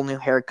did a whole new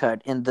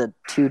haircut in the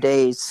 2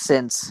 days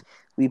since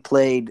we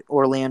played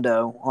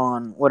Orlando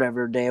on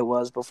whatever day it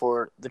was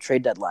before the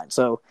trade deadline.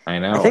 So I I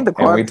think know,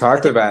 the and we quad. I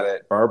talked think. about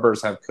it.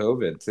 Barbers have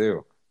COVID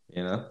too.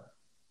 You know.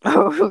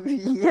 Oh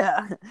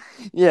yeah,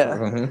 yeah.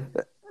 Hmm.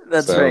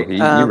 That's So right.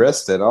 he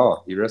risked it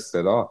all. He risked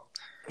it all.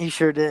 He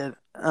sure did.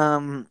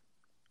 I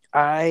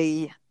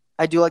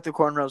I do like the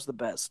cornrows the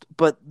best,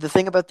 but the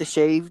thing about the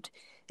shaved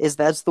is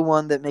that's the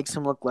one that makes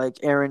him look like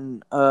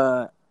Aaron.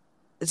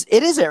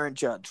 It is Aaron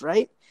Judge,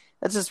 right?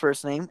 That's his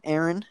first name,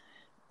 Aaron.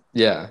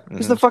 Yeah.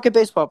 Who's Hmm. the fucking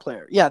baseball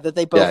player? Yeah, that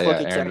they Yeah. both Yeah. look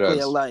Aaron exactly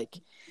Judge. alike.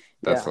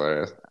 That's Yeah.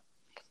 hilarious.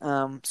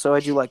 So I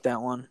do like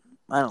that one.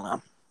 I don't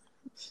know.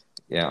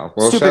 Yeah.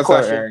 Well, Stupid shouts out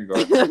question. Aaron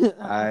Gordon.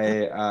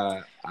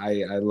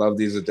 I love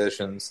these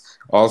additions.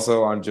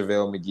 Also on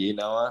JaVale McGee,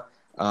 Noah.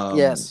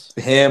 Yes.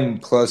 Him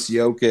plus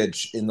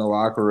Jokic in the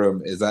locker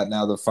room, is that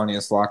now the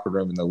funniest locker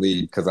room in the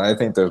league? Because I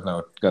think there's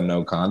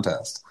no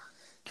contest.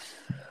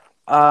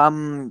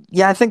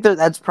 Yeah, I think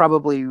that's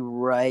probably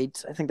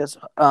right. I think that's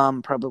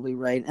probably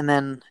right. And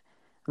then,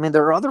 I mean,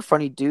 there are other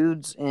funny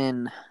dudes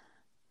in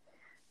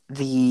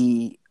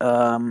the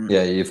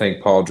Yeah, you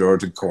think Paul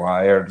George and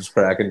Kawhi are just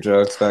cracking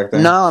jokes back there?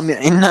 No, I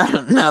mean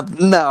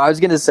no. I was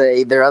gonna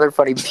say there are other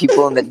funny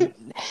people in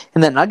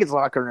the Nuggets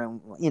locker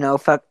room. You know,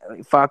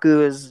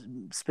 Facu is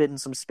spitting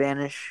some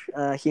Spanish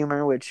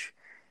humor, which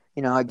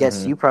I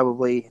guess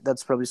Mm-hmm.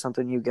 that's probably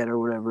something you get or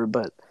whatever.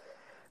 But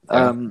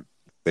Yeah. um,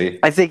 See,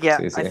 I think yeah,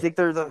 I see. think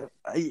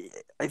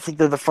I think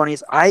they're the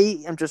funniest.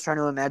 I am just trying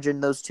to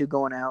imagine those two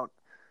going out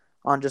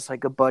on just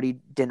like a buddy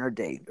dinner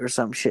date or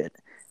some shit.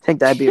 I think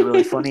that'd be a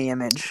really funny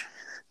image.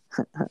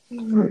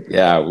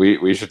 Yeah,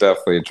 we should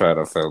definitely try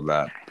to film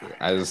that.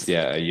 A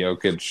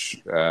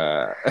Jokic,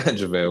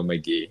 JaVale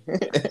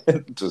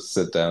McGee, just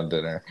sit down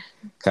dinner,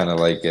 kind of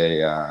like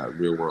a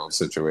real world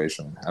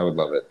situation. I would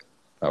love it.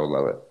 I would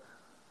love it.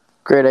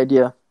 Great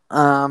idea.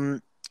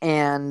 And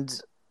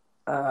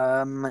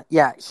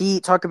yeah, he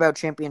talked about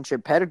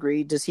championship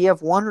pedigree. Does he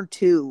have one or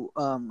two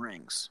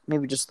rings?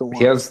 Maybe just the He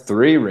one. has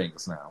 3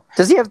 rings now.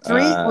 Does he have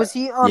three? Was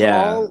he on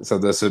Yeah, all? so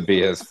this would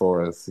be his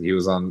fourth. He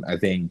was on, I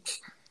think,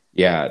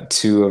 yeah,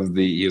 he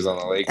was on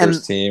the Lakers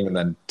And team and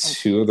then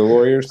 2 of the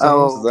Warriors teams. Is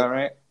oh, that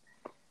right?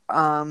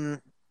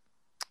 um,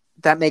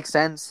 that makes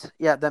sense.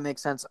 Yeah, that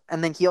makes sense.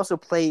 And then he also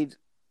played.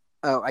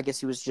 Oh, I guess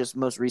he was just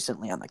most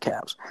recently on the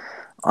Cavs.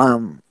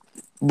 Um,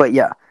 but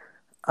yeah,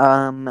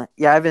 yeah,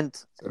 I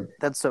haven't.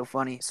 That's so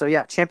funny. So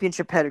yeah,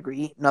 championship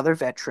pedigree, another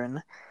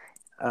veteran.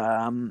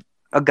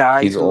 A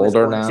guy He's who is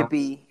older going to now.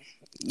 be,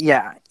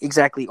 yeah,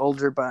 exactly,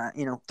 older by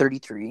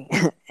 33,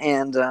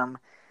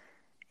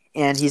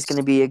 and he's going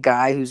to be a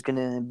guy who's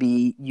going to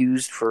be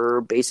used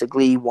for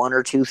basically one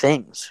or two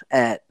things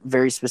at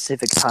very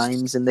specific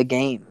times in the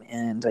game,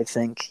 and I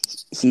think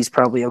he's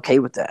probably okay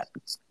with that.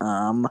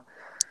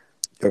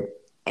 Yep.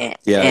 And,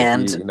 Yeah,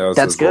 and he knows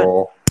that's his good.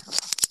 role.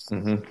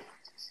 Hmm.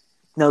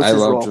 Knows I his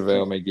love role.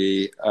 JaVale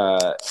McGee.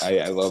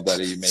 I love that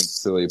he makes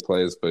silly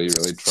plays, but he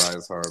really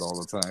tries hard all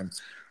the time.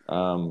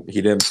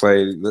 He didn't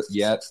play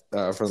yet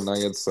for the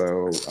Nuggets,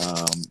 so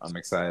I'm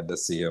excited to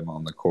see him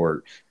on the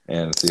court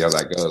and see how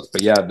that goes.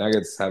 But yeah,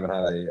 Nuggets haven't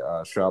had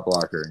a shot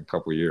blocker in a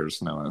couple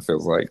years now. It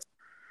feels like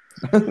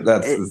It,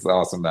 it's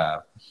awesome to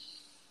have.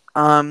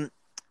 um,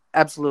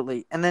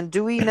 absolutely. And then,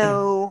 do we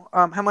know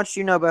how much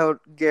do you know about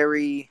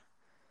Gary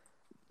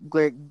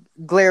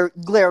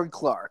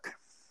Clark?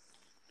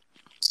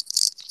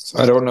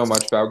 So I don't know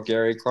much about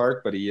Gary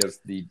Clark, but he is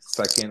the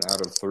second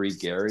out of 3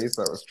 Garys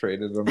that was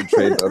traded on the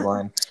trade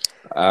deadline.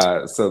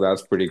 So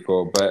that's pretty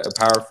cool. But a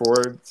power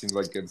forward seems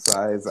like good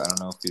size. I don't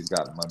know if he's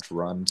gotten much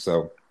run.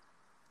 So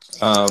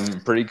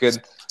pretty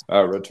good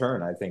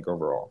return, I think,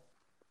 overall.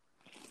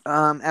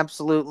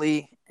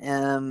 Absolutely.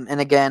 And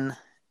again,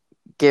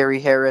 Gary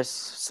Harris.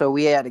 So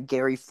we had a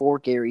Gary for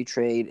Gary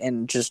trade,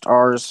 and just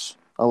ours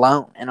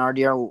alone, and our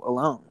deal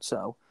alone.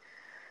 So,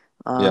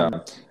 Yeah.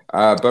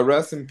 um, But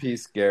rest in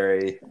peace,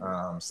 Gary.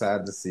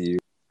 Sad to see you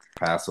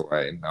pass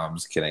away. No, I'm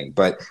just kidding.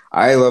 But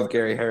I love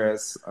Gary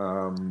Harris.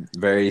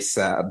 Very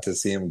sad to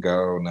see him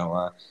go,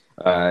 Noah.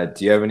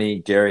 Do you have any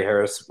Gary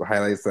Harris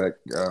highlights that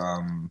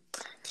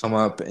come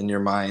up in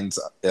your minds?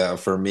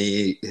 For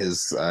me,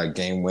 his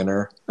game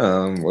winner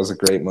was a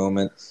great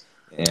moment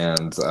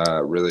and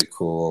really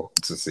cool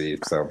to see.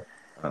 So,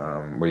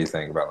 what do you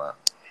think about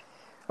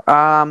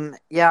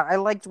yeah, I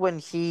liked when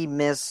he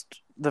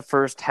missed the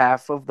first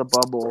half of the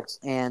bubble,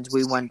 and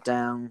we went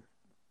down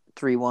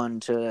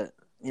 3-1 to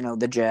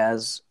the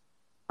Jazz.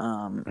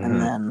 that? And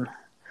then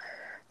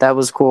that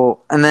was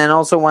cool. And then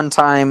also one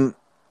time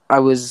I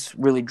was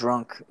really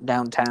drunk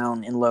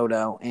downtown in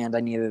Lodo and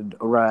I needed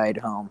a ride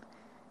home.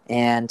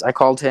 And I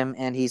called him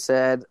and he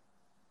said,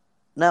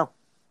 no.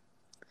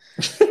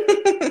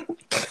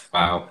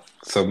 Wow.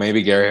 So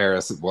maybe Gary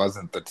Harris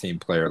wasn't the team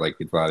player like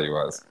we thought he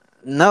was.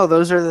 No,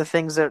 those are the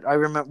things that I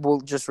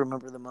will just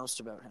remember the most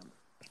about him.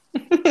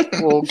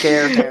 Well,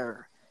 Yeah.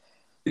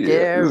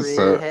 Gary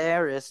So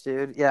Harris,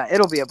 dude. Yeah,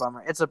 it'll be a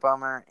bummer. It's a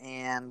bummer.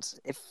 And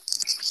if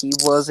he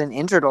wasn't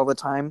injured all the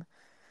time,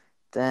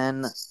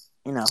 then,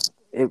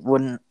 it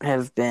wouldn't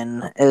have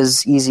been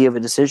as easy of a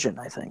decision,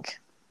 I think.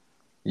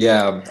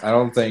 yeah, I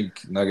don't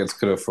think Nuggets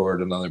could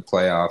afford another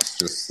playoffs.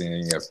 Just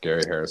seeing if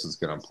Gary Harris is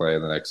going to play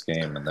the next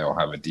game and they'll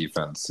have a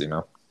defense.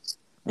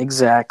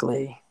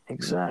 Exactly.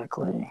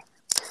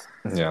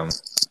 Yeah.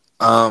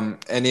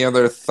 Any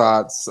other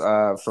thoughts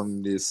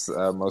from this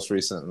most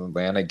recent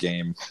Atlanta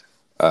game?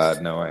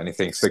 Noah,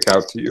 anything stick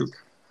out to you?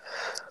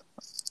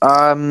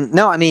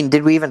 No, I mean,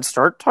 did we even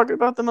start talking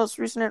about the most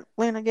recent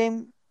Atlanta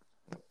game?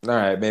 All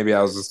right, maybe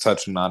I was just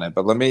touching on it,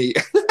 but let me.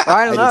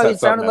 I don't I just know. had It something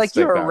sounded that like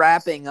you stick were out.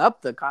 wrapping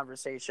up the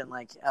conversation.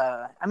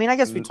 I mean, I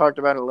guess we talked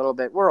about it a little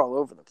bit. We're all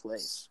over the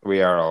place.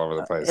 We are all over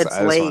the place. It's I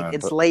just late. wanted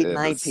It's to. late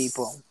night,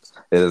 people.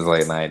 It is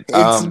late night.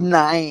 It's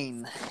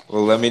 9.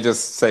 Well, let me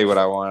just say what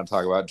I want to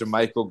talk about.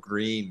 JaMychal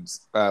Green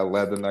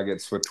led the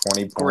Nuggets with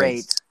 20 points.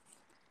 Great.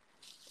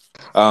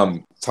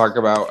 Talk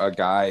about a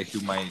guy who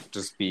might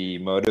just be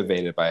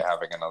motivated by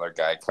having another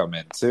guy come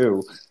in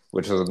too,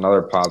 which is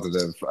another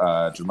positive.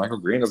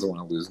 JaMychal Green doesn't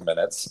want to lose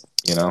minutes,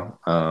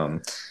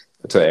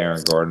 to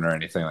Aaron Gordon or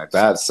anything like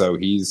that. So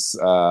he's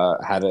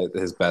had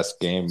his best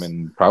game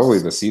in probably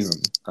the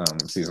season high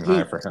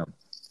He for him.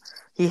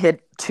 he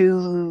hit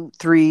 2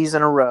 threes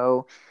in a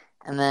row,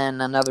 and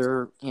then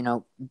another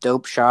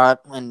dope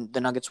shot when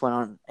the Nuggets went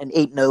on an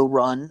 8-0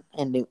 run,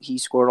 and he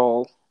scored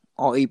all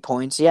 8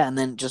 points. Yeah, and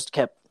then just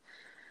kept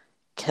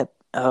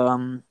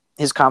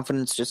his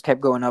confidence just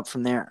kept going up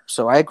from there.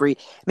 So I agree,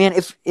 man.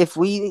 If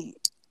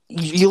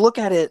you look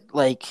at it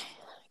like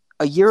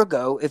a year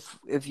ago,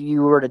 if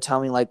you were to tell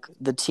me like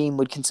the team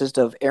would consist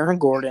of Aaron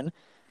Gordon,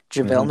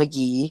 JaVale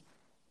McGee,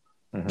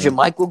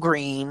 JaMychal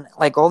Green,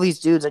 like all these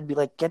dudes, I'd be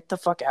like, get the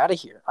fuck out of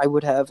here. I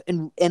would have,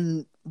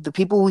 and the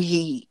people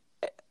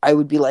I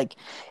would be like,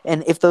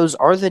 and if those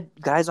are the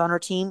guys on our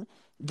team,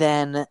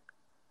 then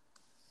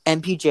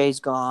MPJ's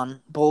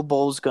gone,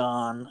 Bull's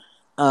gone.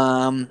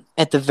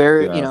 At the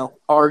very, Yeah,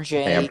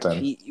 RJ,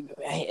 Hampton.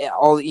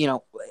 all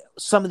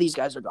some of these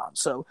guys are gone.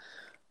 So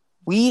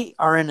we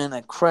are in an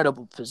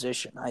incredible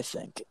position, I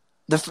think.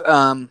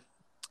 And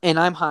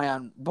I'm high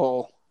on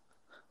Bull,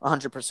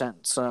 100%.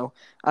 So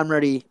I'm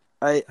ready.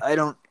 I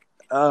don't.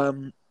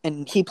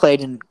 And he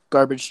played in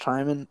garbage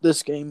time in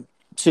this game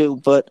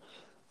too. But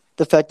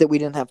the fact that we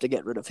didn't have to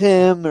get rid of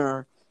him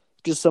or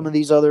just some of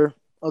these other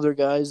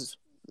guys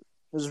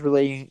was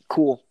really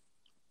cool.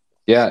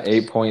 Yeah,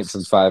 8 points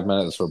in 5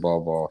 minutes for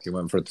Ball. He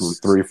went for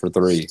 3 for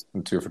 3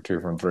 and 2 for 2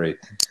 from three.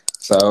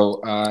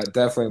 So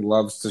definitely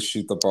loves to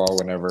shoot the ball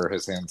whenever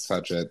his hands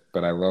touch it.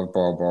 But I love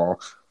Ball.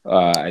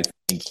 I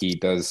think he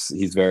does.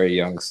 He's very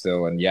young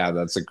still, and yeah,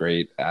 that's a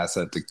great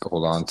asset to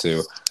hold on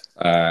to.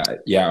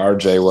 Yeah,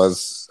 RJ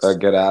was a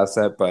good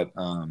asset, but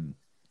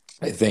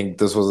I think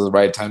this was the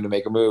right time to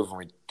make a move.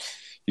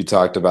 You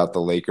talked about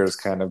the Lakers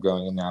kind of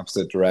going in the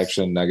opposite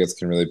direction. Nuggets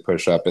can really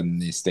push up in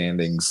the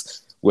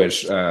standings,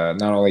 which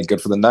not only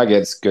good for the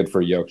Nuggets, good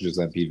for Jokic's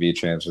MPV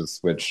chances,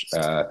 which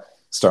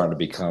starting to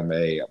become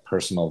a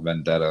personal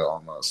vendetta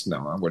almost.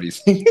 Noah, what do you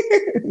think?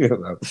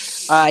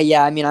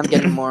 Yeah, I mean, I'm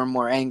getting more and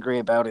more angry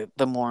about it.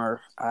 The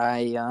more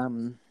I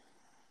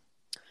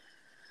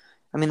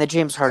mean, the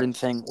James Harden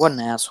thing. What an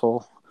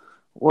asshole!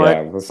 What?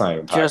 Yeah, let's not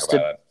even talk Just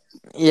about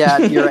yeah,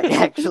 you're right.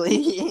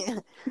 Actually,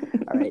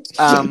 all right.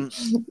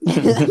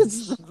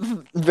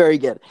 Very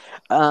good.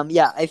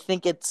 Yeah, I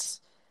think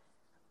it's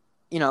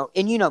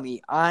and you know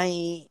me.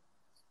 I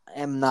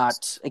am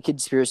not a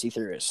conspiracy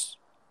theorist,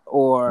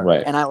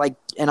 Right. and I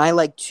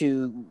like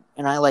to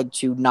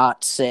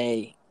not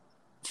say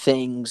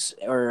things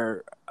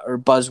or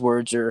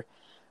buzzwords or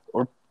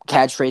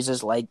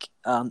catchphrases like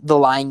the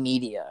lying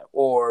media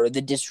or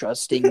the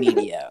distrusting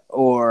media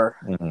or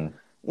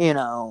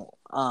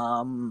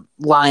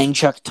lying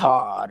Chuck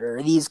Todd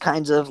or these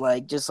kinds of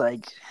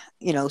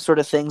sort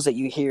of things that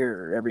you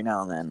hear every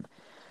now and then.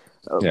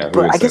 Yeah, who But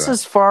would I say guess that?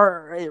 as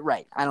far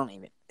right, I don't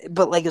even.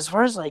 But like as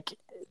far as like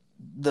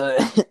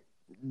the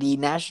the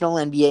national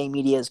NBA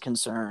media is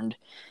concerned,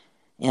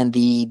 and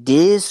the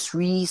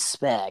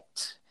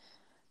disrespect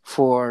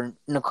for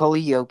Nikola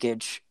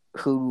Jokic,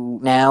 who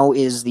now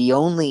is the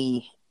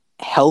only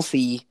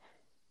healthy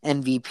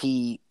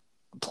MVP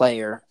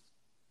player.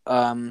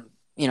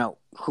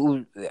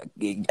 Who?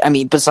 I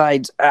mean,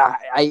 besides,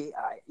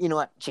 you know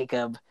what,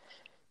 Jacob,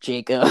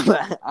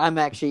 I'm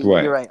actually. You're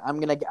What? right.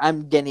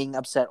 I'm getting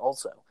upset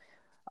also.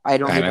 I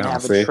don't I even know.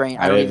 have a See, train.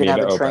 I I don't didn't even mean have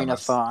to a open train of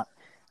this. thought.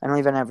 I don't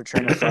even have a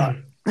train of thought.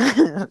 I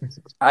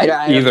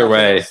have Either nothing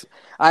way, else.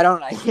 I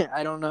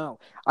don't know.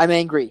 I'm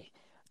angry.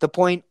 The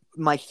point.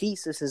 My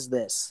thesis is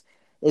this: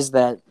 is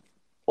that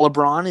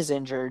LeBron is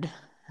injured,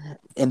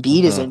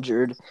 Embiid is mm-hmm,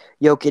 injured,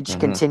 Jokic mm-hmm.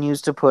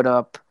 continues to put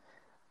up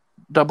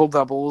double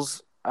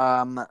doubles.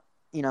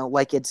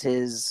 Like it's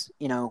his.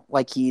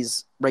 Like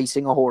he's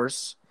racing a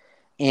horse,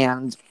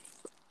 and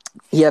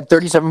he had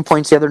 37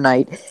 points the other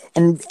night,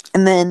 and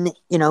then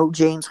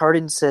James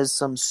Harden says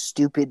some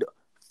stupid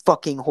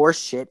fucking horse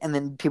shit, and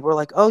then people are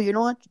like, "Oh, you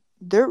know what?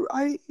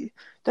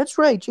 That's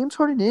right. James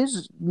Harden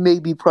is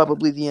maybe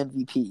probably the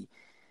MVP."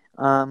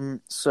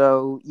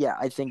 So yeah,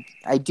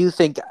 I do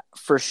think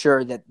for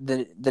sure that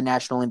the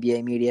national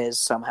NBA media is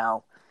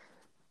somehow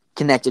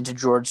connected to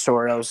George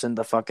Soros and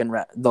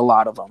the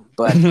lot of them,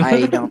 but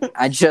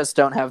I just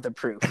don't have the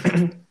proof.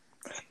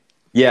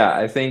 Yeah,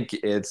 I think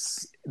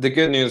it's the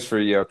good news for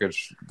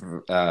Jokic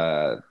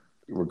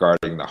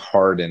regarding the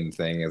Harden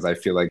thing is I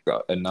feel like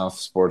enough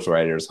sports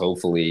writers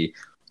hopefully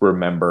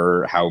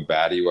remember how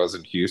bad he was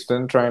in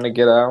Houston trying to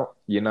get out,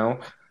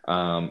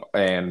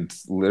 and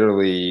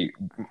literally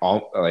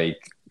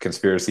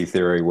conspiracy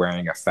theory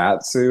wearing a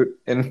fat suit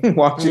and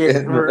watching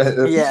it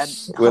Yeah,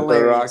 with the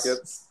hilarious.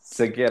 Rockets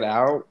to get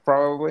out,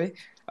 probably.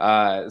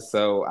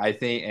 So I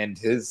think, and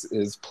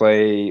his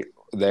play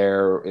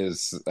there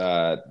is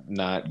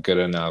not good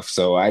enough.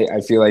 So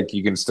I feel like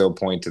you can still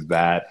point to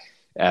that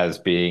as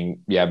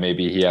being, yeah,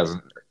 maybe he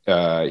hasn't.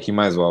 He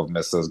might as well have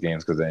missed those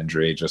games because of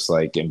injury, just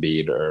like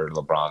Embiid or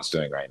LeBron's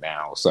doing right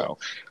now. So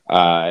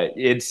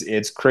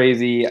it's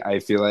crazy. I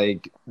feel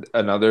like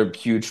another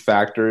huge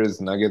factor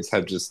is Nuggets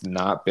have just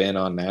not been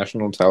on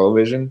national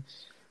television.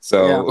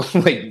 Yeah, So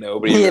like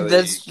nobody yeah, really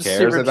that's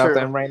cares super about true.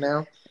 them right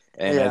now.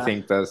 And I Yeah,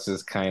 think that's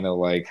just kind of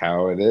like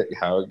how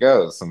it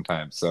goes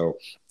sometimes. So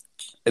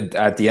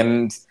at the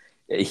end,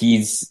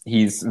 he's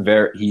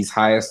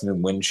highest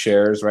in win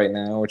shares right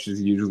now, which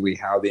is usually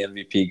how the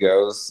MVP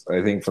goes.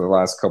 I think for the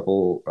last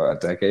couple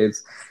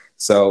decades.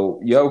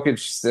 So Jokic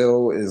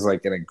still is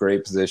like in a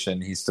great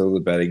position. He's still the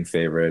betting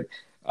favorite.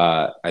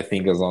 I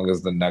think as long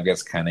as the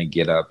Nuggets kind of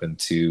get up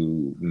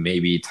into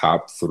maybe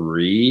top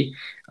three,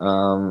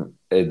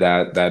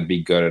 that'd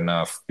be good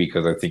enough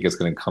because I think it's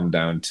going to come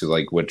down to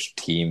like which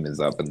team is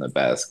up in the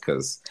best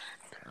because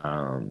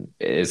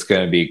it's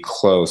going to be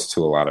close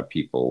to a lot of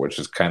people, which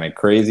is kind of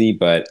crazy.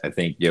 But I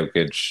think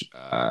Jokic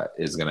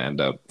is going to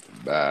end up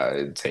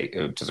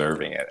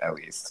deserving it at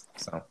least.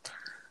 So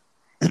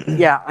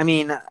yeah. I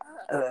mean,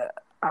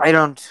 I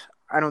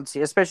don't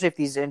see, especially if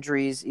these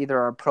injuries either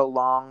are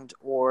prolonged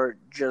or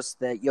just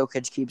that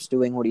Jokic keeps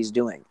doing what he's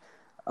doing.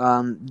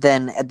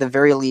 Then at the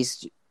very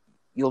least,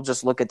 you'll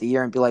just look at the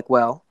year and be like,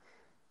 well,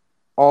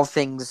 all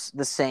things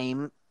the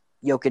same,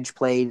 Jokic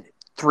played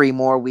 3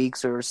 more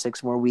weeks or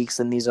 6 more weeks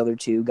than these other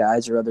two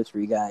guys or other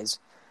three guys,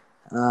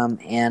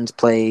 and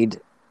played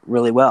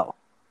really well.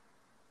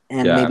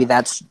 And maybe yeah,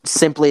 that's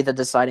simply the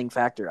deciding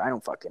factor. I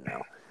don't fucking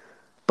know.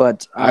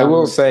 But I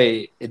will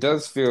say it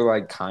does feel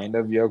like kind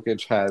of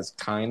Jokic has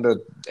kind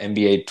of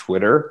NBA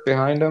Twitter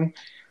behind him,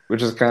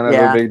 which is kind of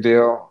a yeah, big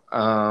deal.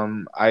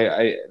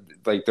 I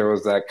like there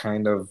was that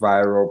kind of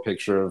viral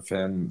picture of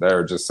him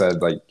there just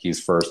said like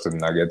he's first in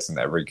Nuggets in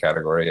every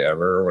category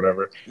ever or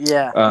whatever.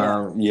 yeah,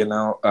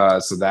 yeah.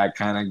 So that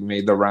kind of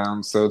made the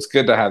rounds. So it's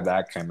good to have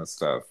that kind of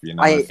stuff. If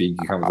I he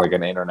becomes like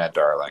an internet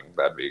darling,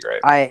 that'd be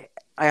great. I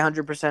I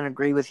 100%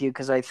 agree with you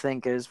because I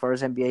think as far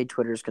as NBA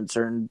Twitter is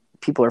concerned,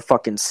 people are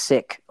fucking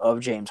sick of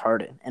James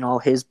Harden and all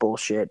his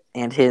bullshit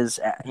and his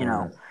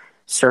Mhm.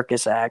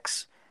 circus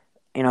acts.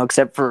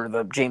 Except for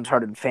the James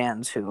Harden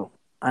fans who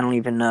I don't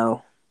even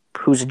know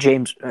who's a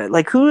James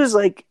like who is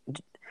like.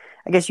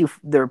 I guess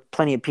there are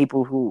plenty of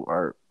people who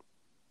are.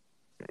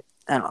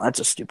 I don't know. That's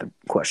a stupid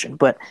question,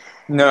 but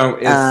No,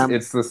 it's um,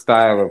 it's the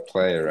style of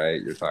play,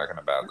 right? You're talking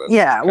about that's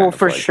yeah, well, kind of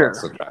for like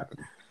what's sure.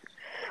 attractive.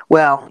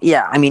 Well,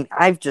 yeah, I mean,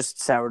 I've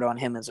just soured on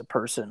him as a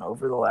person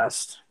over the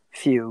last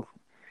few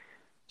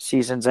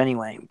seasons,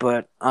 anyway.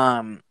 But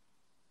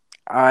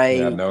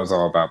Yeah, I Noah's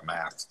all about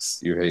masks.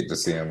 You hate to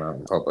see him out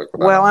in public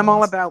without a well, I'm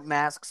all mask. about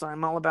masks.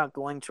 I'm all about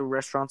going to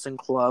restaurants and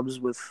clubs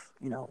with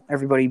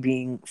everybody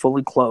being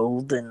fully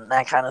clothed and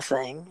that kind of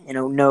thing.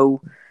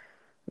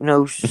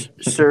 No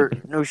sir,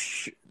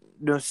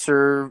 no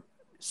sir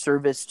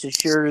service to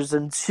shirts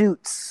and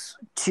suits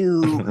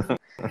to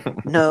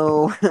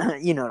no.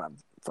 You know what I'm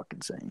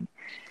fucking saying.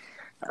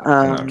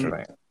 I know what you're Um,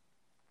 saying.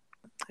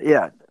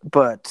 yeah,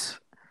 but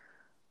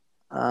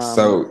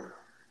um, So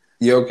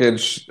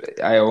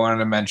Jokic, I wanted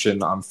to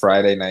mention on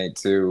Friday night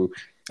too,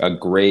 a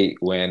great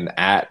win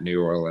at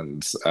New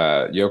Orleans.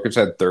 Jokic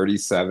had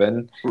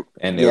 37,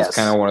 and it was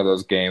kind yes. of one of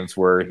those games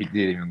where he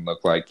didn't even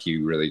look like he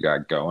really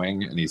got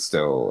going, and he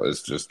still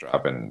is just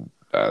dropping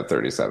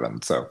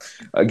 37. So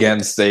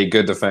against a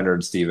good defender,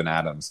 Steven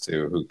Adams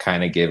too, who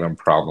kind of gave him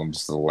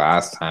problems the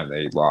last time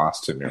they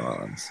lost to New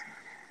Orleans.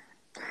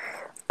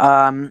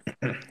 Um,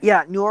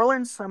 yeah, New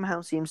Orleans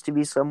somehow seems to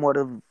be somewhat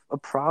of a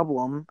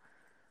problem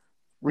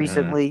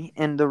Hmm. recently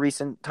in the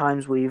recent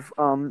times we've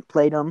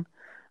played them,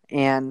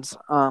 and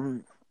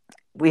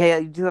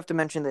do have to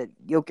mention that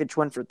Jokic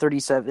went for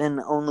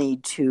 37, only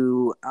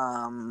to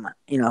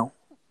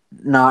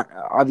not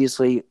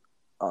obviously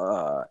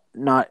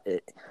not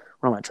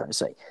what am I trying to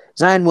say?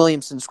 Zion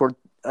Williamson scored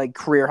a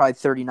career high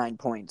 39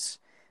 points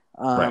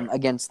Right.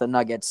 against the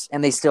Nuggets,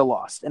 and they still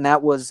lost. And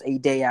that was a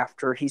day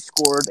after he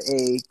scored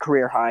a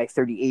career high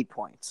 38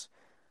 points.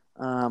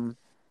 Um,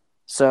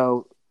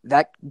 so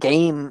that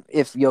game,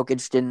 if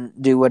Jokic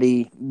didn't do what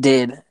he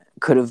did,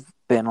 could have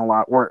been a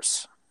lot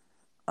worse,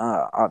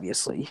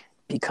 obviously,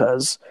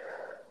 because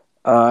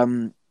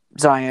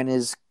Zion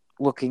is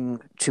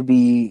looking to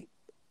be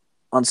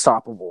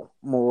unstoppable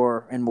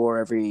more and more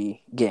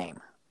every game.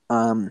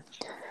 Um,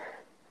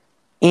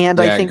 and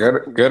I Yeah, think,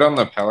 good on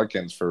the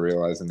Pelicans for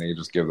realizing they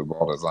just give the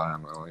ball to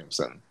Zion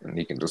Williamson and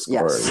he can just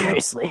yeah, score,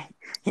 seriously.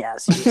 Yeah,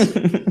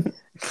 seriously.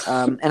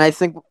 And I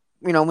think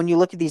when you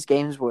look at these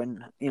games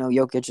when,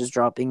 Jokic is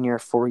dropping near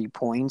 40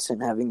 points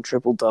and having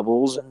triple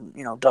doubles and,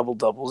 double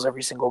doubles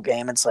every single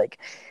game, it's like,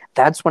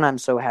 that's when I'm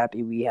so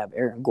happy we have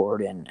Aaron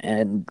Gordon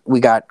and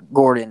we got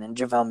Gordon and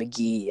JaVale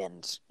McGee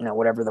and,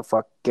 whatever the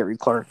fuck Gary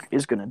Clark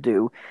is going to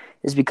do,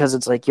 is because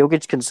it's like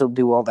Jokic can still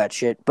do all that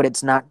shit, but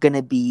it's not going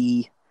to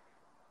be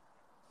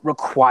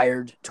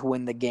required to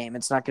win the game.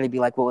 It's not going to be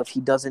like, well, if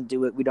he doesn't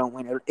do it, we don't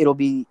win. It'll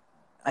be,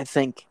 I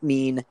think,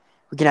 we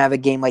can have a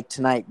game like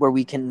tonight where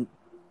we can,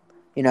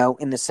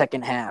 in the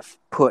second half,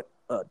 put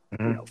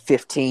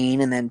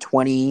 15 and then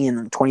 20 and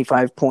then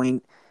 25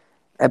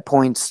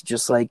 points,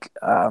 just like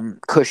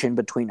cushion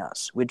between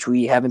us, which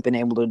we haven't been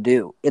able to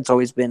do. It's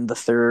always been the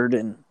third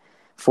and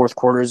fourth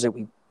quarters that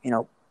we,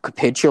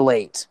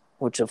 capitulate,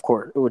 which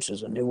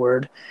is a new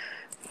word.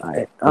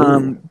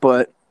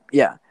 But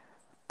yeah,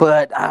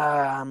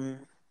 I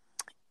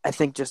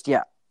think just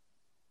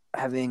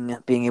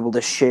being able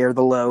to share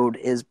the load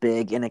is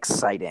big and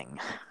exciting.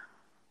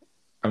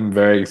 I'm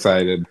very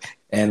excited.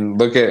 And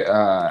look at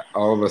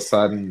all of a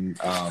sudden,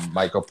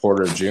 Michael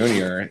Porter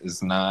Jr.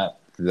 is not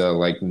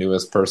the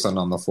newest person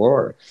on the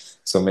floor.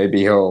 So maybe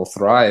he'll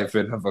thrive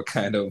in a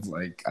kind of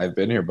I've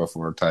been here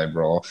before type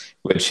role,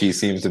 which he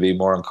seems to be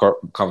more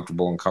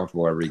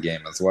comfortable every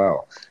game as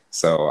well.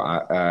 So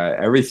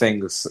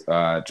everything's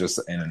just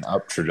in an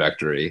up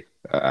trajectory,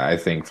 I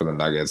think, for the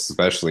Nuggets,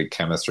 especially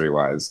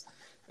chemistry-wise.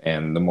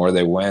 And the more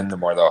they win, the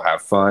more they'll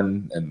have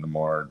fun, and the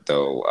more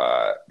they'll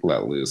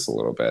let loose a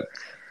little bit.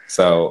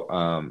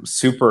 So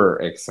super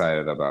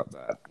excited about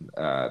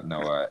that,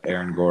 Noah.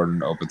 Aaron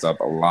Gordon opens up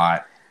a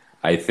lot,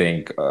 I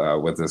think,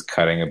 with his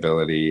cutting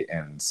ability,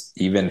 and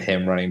even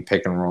him running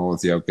pick and roll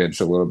with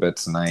Jokic a little bit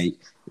tonight.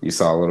 You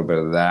saw a little bit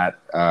of that.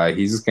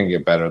 He's just going to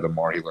get better the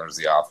more he learns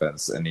the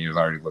offense, and he's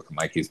already looking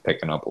like he's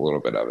picking up a little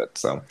bit of it.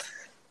 So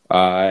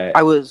a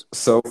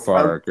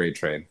great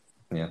trade.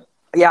 Yeah.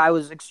 Yeah, I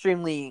was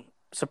extremely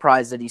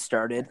surprised that he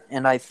started,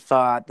 and I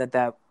thought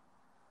that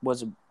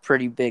was a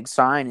pretty big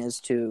sign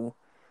as to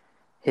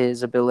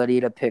his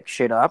ability to pick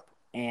shit up.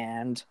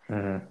 And,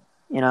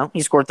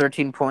 he scored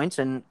 13 points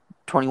in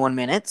 21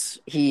 minutes.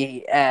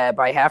 He,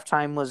 by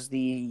halftime, was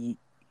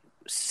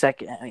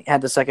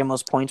had the second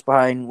most points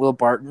behind Will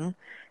Barton.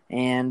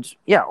 And,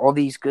 all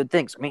these good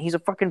things. I mean, he's a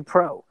fucking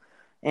pro.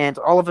 And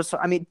all of a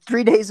sudden,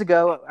 3 days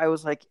ago, I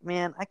was like,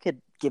 man, I could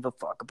give a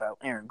fuck about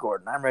Aaron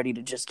Gordon. I'm ready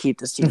to just keep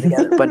this team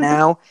together. But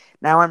now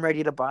I'm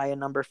ready to buy a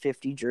number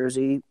 50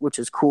 jersey, which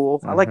is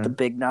cool. I like the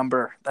big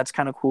number. That's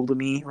kind of cool to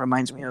me.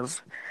 Reminds me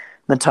of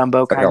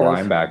Mutombo, kind of. Like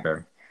a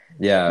linebacker.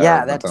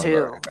 Yeah, that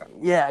too.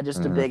 Yeah,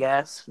 just a big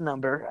ass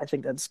number. I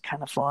think that's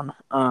kind of fun.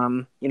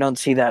 You don't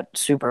see that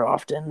super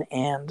often,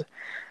 and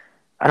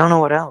I don't know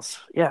what else.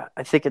 Yeah,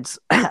 I think it's.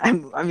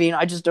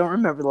 I just don't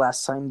remember the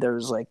last time there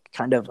was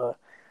kind of a.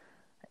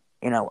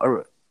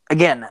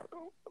 Again,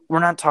 we're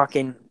not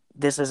talking.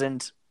 This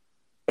isn't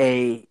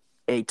a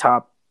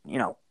top.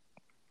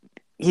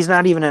 He's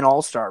not even an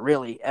all-star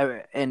really,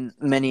 in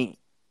many.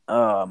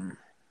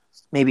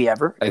 Maybe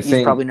ever.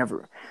 He's probably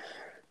never.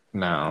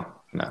 No.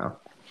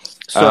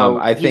 So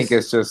I think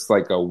it's just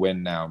like a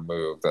win now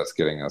move that's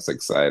getting us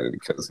excited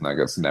because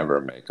Nuggets never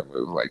make a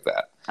move like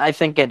that. I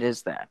think it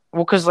is that.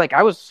 Well, because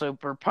I was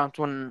super pumped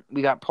when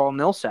we got Paul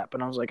Millsap,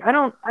 and I was like,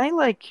 I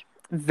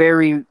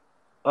very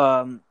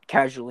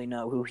casually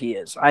know who he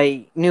is.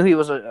 I knew he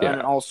was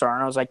an all-star,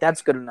 and I was like,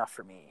 that's good enough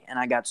for me, and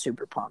I got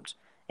super pumped.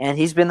 And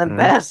he's been the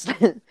best.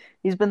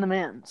 He's been the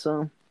man.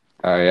 So.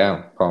 Oh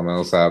yeah, Paul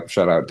Millsap.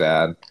 Shout out,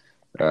 Dad,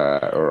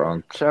 or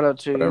Uncle. Shout out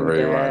to whatever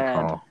Dad. You want to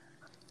call.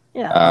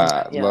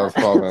 Yeah, Love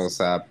Paul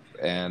Millsap,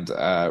 and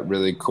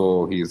really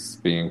cool. He's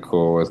being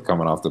cool with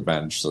coming off the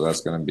bench, so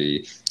that's going to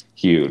be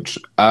huge.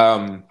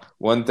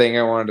 One thing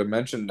I wanted to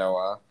mention,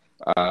 Noah,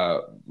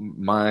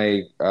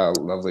 my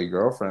lovely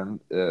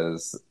girlfriend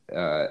is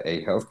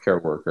a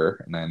healthcare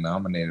worker, and I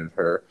nominated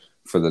her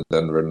for the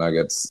Denver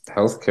Nuggets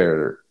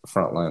healthcare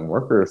frontline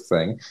worker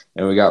thing,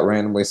 and we got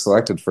randomly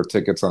selected for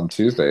tickets on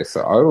Tuesday,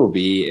 so I will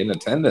be in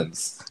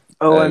attendance.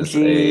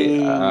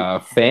 OMG. As a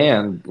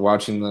fan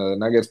watching the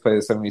Nuggets play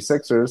the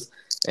 76ers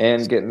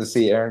and getting to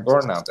see Aaron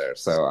Gordon out there.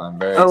 So I'm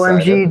very excited.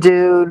 OMG,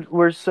 dude.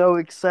 We're so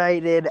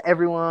excited.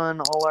 Everyone,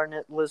 all our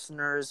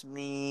listeners,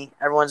 me,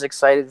 everyone's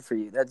excited for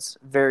you. That's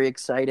very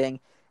exciting.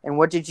 And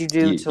what did you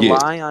do to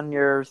lie on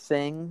your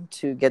thing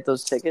to get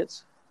those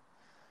tickets?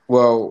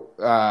 Well,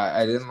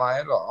 I didn't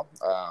lie at all.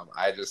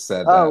 I just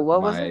said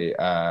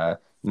that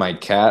my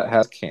cat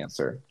has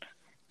cancer.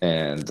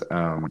 And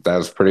that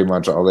was pretty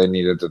much all they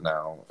needed to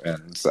know,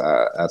 and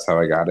that's how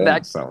I got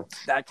in. So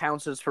that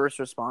counts as first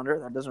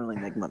responder. That doesn't really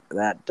make much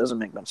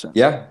sense.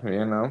 Yeah,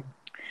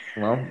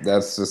 well,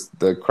 that's just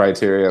the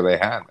criteria they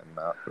had, and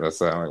that's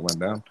how it went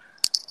down.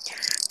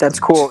 That's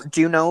cool. Do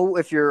you know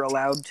if you're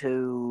allowed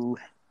to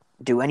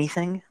do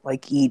anything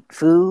like eat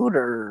food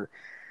or?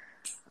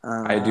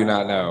 I do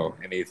not know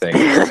anything,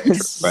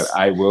 but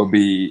I will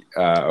be.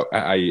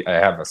 I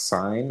have a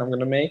sign I'm going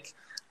to make.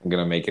 I'm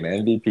going to make an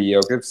MVP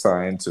Jokic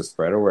sign to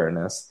spread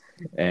awareness,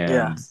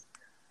 and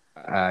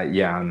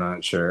Yeah, I'm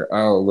not sure.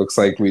 Oh, looks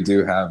like we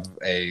do have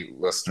a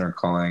listener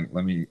calling.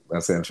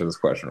 Let's answer this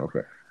question real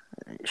quick.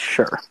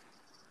 Sure.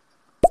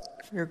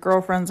 Your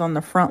girlfriend's on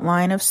the front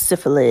line of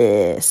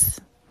syphilis.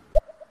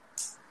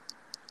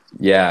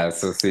 Yeah,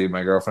 so see,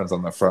 my girlfriend's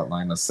on the front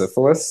line of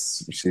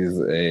syphilis.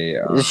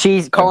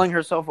 She's calling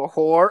herself a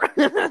whore. What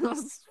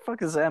the fuck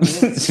does that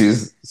mean?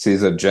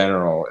 she's a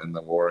general in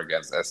the war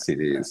against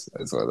STDs.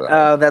 Is what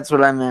Oh, that's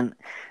what I meant.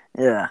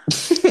 Yeah.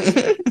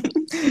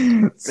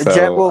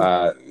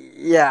 So,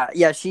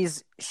 yeah.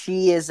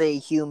 She is a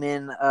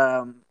human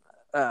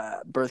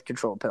birth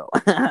control pill.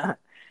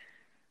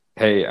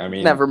 hey, I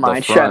mean, Never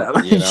mind. Front, Shut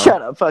up.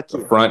 Shut up. Fuck the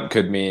you. front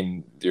could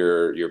mean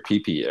your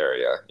pee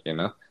area, you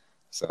know.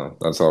 So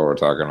that's all we're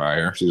talking about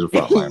here. She's a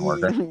frontline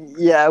worker.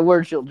 Yeah,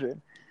 we're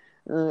children.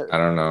 I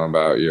don't know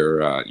about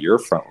your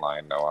front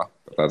line, Noah,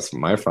 but that's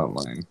my front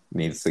line.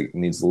 Needs a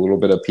little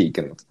bit of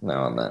peeking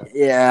now and then.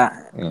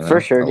 Yeah, You know?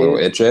 for sure, a dude. little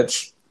itch.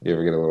 You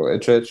ever get a little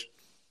itch?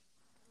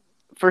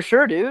 For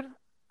sure, dude.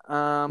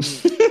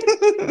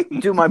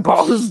 Do my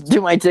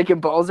dick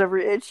and balls ever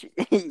itch?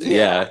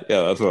 Yeah,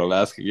 that's what I'm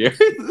asking you.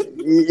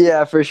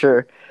 Yeah, for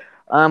sure.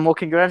 Well,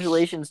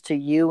 congratulations to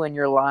you and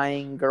your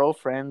lying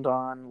girlfriend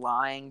on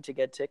lying to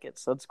get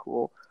tickets. That's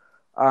cool.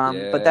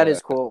 But that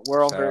is cool.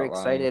 We're all very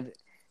excited. Lying.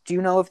 Do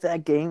you know if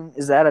that game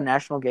is that a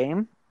national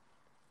game?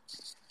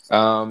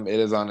 It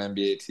is on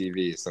NBA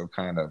TV, so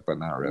kind of, but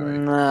not really.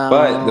 No,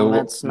 but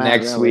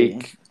next really.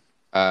 week,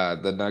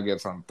 the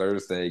Nuggets on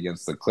Thursday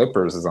against the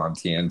Clippers is on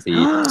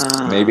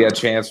TNT. Maybe a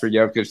chance for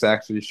Jokic to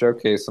actually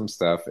showcase some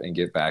stuff and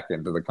get back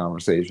into the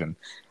conversation.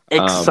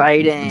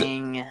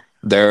 Exciting.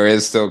 There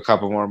is still a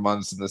couple more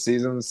months in the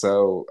season,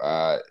 so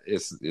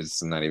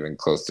it's not even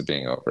close to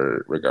being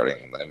over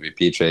regarding the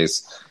MVP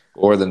chase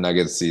or the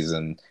Nuggets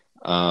season.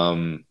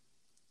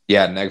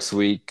 Next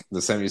week,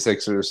 the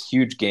 76ers,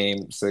 huge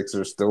game.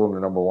 Sixers still the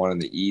number one in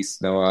the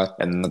East, Noah,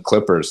 and the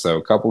Clippers. So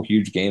a couple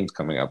huge games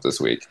coming up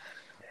this week.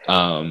 What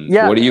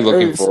are you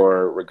looking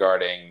for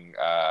regarding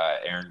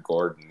Aaron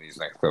Gordon these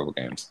next couple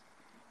games?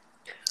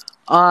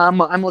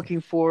 I'm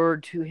looking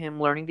forward to him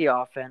learning the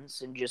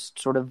offense and just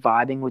sort of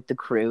vibing with the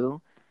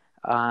crew.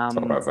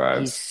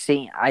 I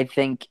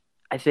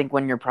think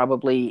when you're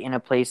probably in a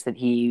place that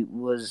he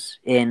was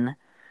in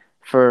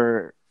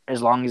for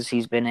as long as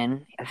he's been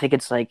in, I think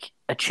it's like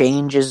a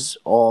change is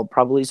all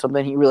probably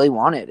something he really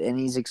wanted and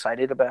he's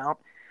excited about.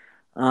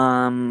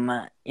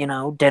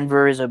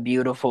 Denver is a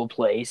beautiful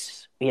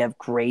place. We have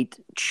great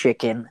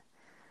chicken.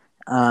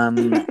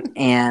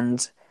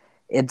 And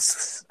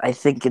I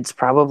think he's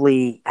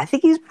probably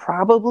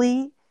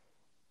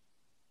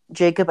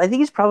Jacob. I think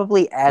he's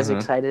probably as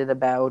excited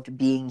about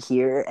being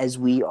here as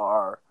we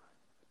are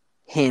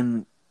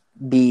him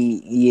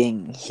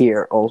being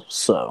here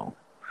also.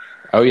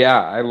 Oh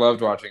yeah, I loved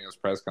watching his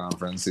press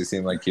conference. He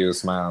seemed like he was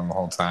smiling the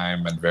whole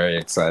time and very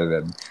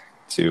excited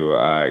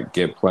to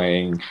get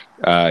playing.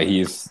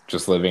 He's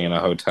just living in a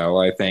hotel,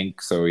 I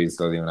think, so he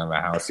doesn't even have a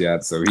house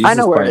yet. So he's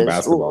just playing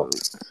basketball.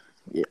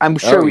 I'm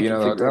sure we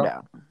can figure it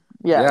out.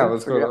 Yeah,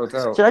 let's go to the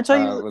hotel. Should I tell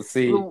you? Let's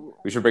see.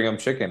 We should bring him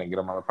chicken and get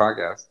him on the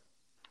podcast.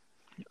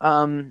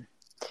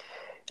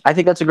 I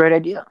think that's a great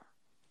idea.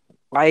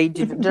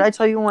 Did I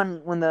tell you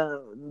when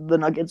the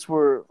Nuggets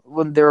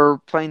when they were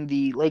playing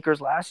the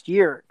Lakers last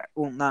year?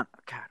 Well, not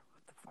God,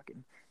 what the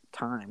fucking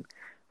time.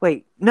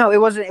 Wait, no,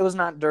 it wasn't. It was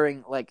not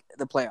during like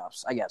the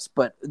playoffs, I guess.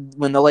 But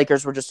when the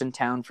Lakers were just in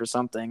town for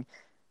something,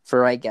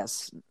 I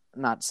guess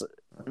not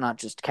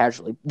just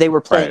casually. They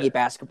were playing a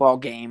basketball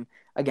game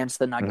against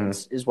the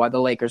Nuggets is why the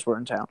Lakers were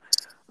in town.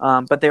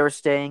 But they were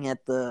staying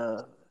at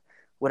the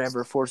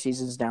Four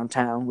Seasons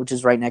downtown, which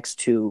is right next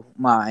to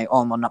my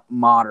alma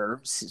mater,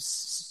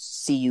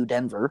 CU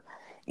Denver.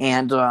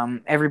 And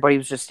everybody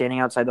was just standing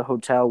outside the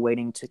hotel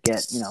waiting to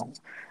get,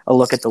 a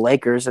look at the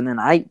Lakers. And then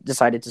I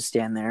decided to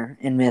stand there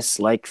and miss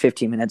like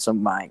 15 minutes of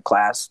my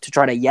class to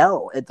try to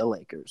yell at the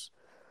Lakers,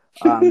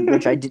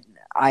 which I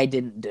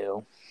didn't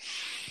do.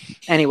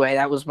 Anyway,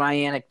 that was my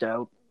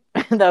anecdote.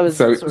 That was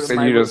so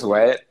you just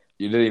wait.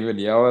 You didn't even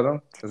yell at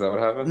them? Is that what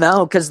happened?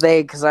 No, because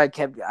I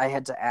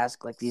had to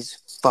ask like these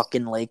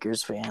fucking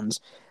Lakers fans.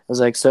 I was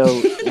like, so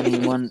I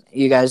mean, when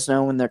you guys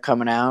know when they're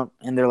coming out,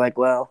 and they're like,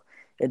 well,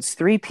 it's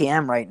 3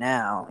 p.m. right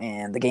now,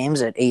 and the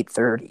game's at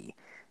 8:30,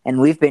 and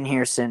we've been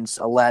here since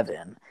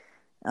 11,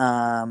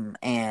 and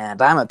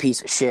I'm a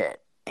piece of shit.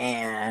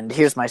 And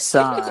here's my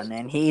son,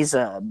 and he's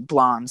a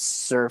blonde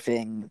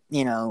surfing,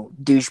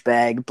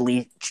 douchebag,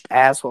 bleached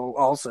asshole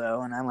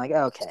also. And I'm like,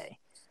 okay.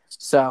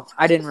 So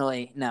I didn't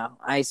really, no,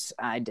 I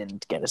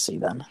didn't get to see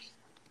them.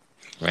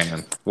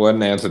 Man, what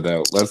an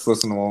antidote. Let's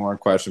listen to one more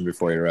question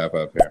before you wrap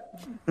up here.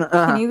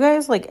 Can you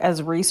guys,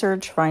 as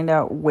research, find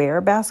out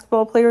where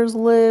basketball players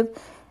live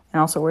and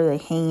also where they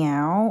hang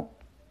out?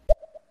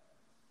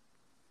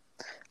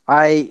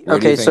 I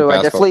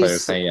definitely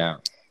hang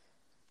out.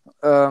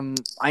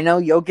 I know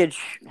Jokic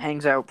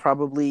hangs out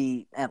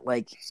probably at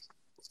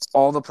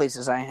all the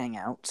places I hang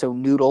out. So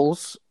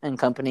Noodles and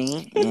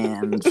Company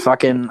and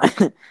fucking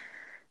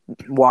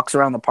walks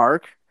around the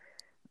park.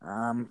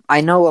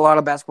 I know a lot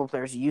of basketball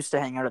players used to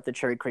hang out at the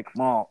Cherry Creek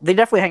Mall. They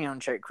definitely hang out in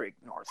Cherry Creek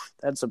North.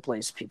 That's a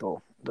place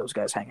those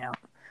guys hang out.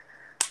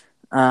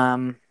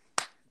 And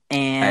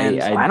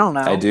I don't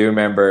I know. do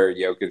remember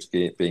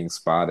Jokic being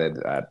spotted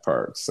at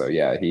Parks. So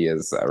yeah, he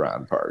is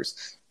around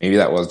Parks. Maybe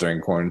that was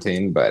during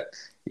quarantine, but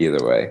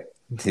either way,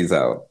 he's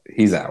out.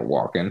 He's out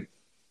walking.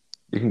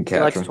 You can He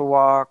catch likes him. to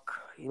walk.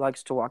 He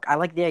likes to walk. I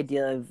like the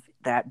idea of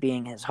that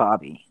being his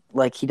hobby.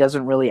 Like he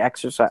doesn't really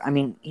exercise. I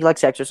mean, he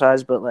likes to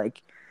exercise, but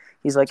like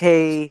he's like,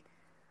 hey,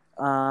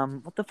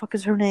 what the fuck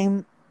is her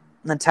name?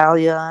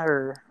 Natalia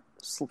or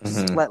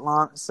Mm-hmm.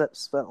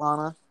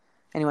 Svetlana.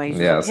 Anyway, he's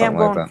just Yeah, like, hey, something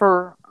like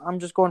that. I'm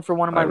just going for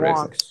one of I my race it.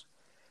 walks,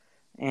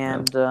 Yeah.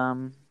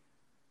 and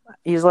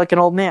he's like an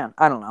old man.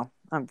 I don't know.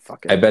 I'm I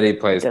fucking bet he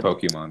plays dead.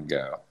 Pokemon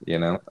Go.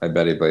 I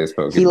bet he plays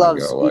Pokemon Go He while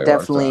he works out.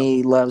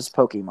 definitely loves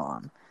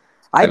Pokemon.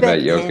 I I bet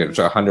bet Jokic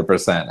him.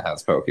 100%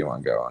 has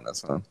Pokemon Go on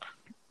his phone.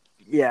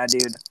 Yeah,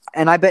 dude.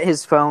 And I bet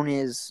his phone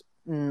is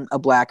a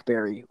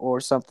BlackBerry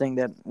or something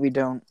that we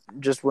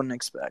wouldn't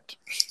expect.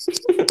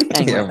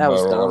 Anyway, Yeah, that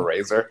was Motorola dumb.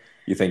 Razor.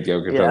 You think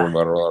Jokic has a Yeah.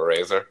 Motorola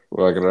Razor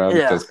walking around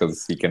Yeah. just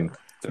because he can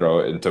throw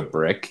it into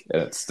brick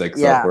and it sticks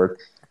Yeah. upward?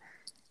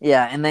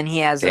 Yeah, and then he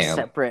has a Damn.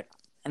 separate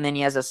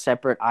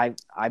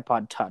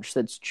iPod Touch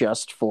that's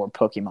just for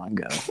Pokemon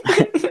Go.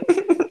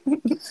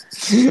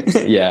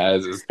 Yeah,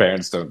 as his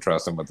parents don't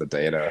trust him with the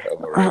data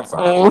of the real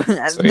phone. So he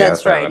has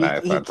That's to have right.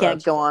 an He iPod can't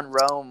Touch. go on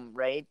Roam,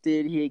 right,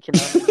 dude? He can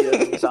only do it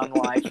when he's on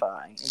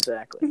Wi-Fi.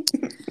 Exactly.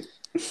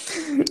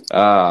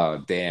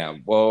 Oh,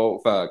 damn. Well,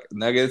 fuck.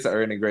 Nuggets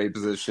are in a great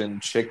position.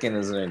 Chicken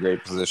is in a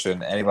great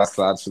position. Any last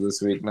thoughts for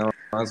this week, Noah,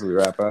 as we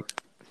wrap up?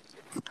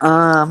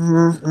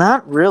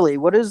 Not really.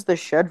 What does the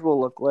schedule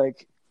look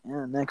like?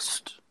 Yeah,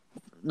 next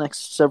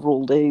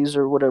several days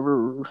or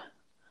whatever.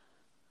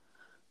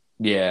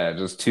 Yeah,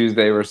 just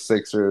Tuesday versus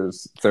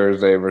Sixers,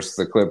 Thursday versus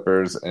the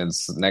Clippers, and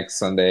next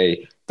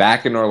Sunday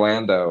back in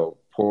Orlando.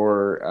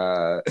 Poor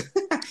Oh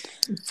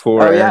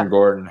yeah, Aaron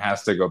Gordon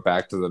has to go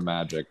back to the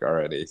Magic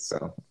already,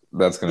 so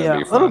that's gonna yeah.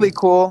 be That'll be fun.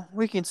 cool.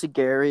 We can see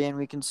Gary and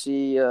we can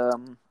see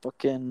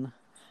fucking.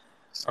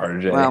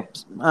 RJ,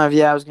 Well,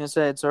 yeah, I was gonna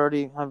say it's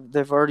already.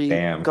 They've already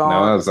damn, gone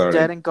Noah's already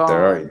dead and they're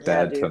already gone. Yeah,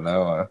 dead to dude.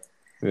 Noah.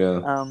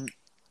 Yeah,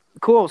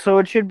 Cool. So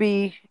it should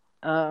be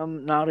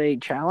not a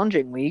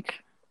challenging week,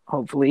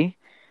 hopefully,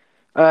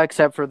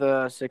 except for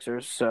the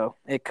Sixers. So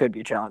it could be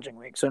a challenging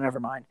week. So never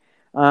mind.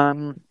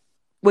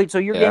 Wait. So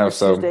your game yeah. is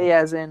So, Tuesday,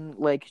 as in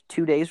like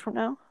 2 days from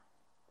now?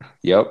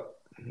 yep,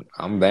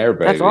 I'm there,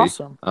 That's baby.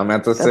 awesome. I'm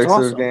at the That's Sixers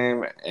awesome.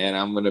 game, and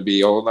I'm gonna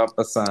be holding up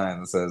a sign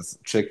that says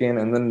 "Chicken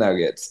and the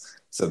Nuggets."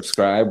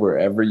 Subscribe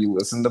wherever you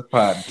listen to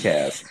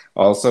podcasts.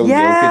 Also, Jokic is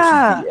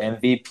Yeah, the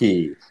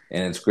MVP,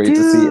 and it's great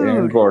to see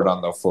Aaron dude, Gordon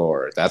on the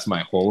floor. That's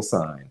my whole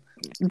sign.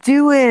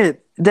 do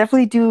it.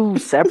 Definitely do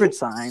separate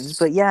signs,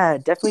 but yeah,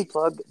 definitely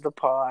plug the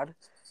pod.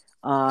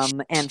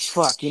 And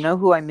fuck, you know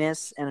who I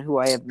miss and who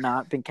I have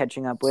not been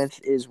catching up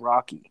with is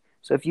Rocky.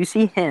 So if you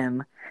see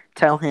him,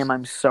 tell him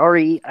I'm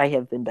sorry I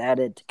have been bad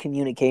at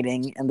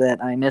communicating and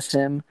that I miss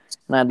him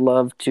and I'd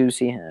love to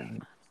see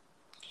him.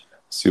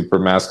 Super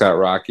mascot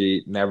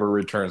Rocky never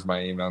returns my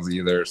emails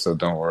either, so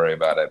don't worry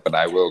about it. But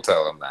I will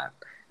tell him that.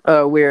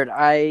 Oh, weird.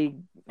 I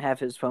have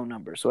his phone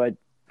number, so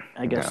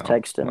I guess No,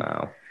 text him.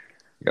 well,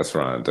 I guess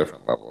we're on a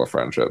different level of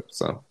friendship.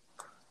 So,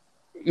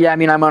 Yeah, I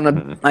mean I'm on a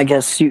mhm. I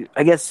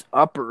guess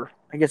upper.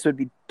 I guess it would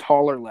be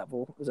taller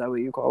level. Is that what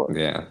you call it?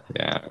 Yeah,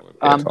 it would be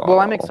a Well, tall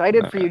I'm level.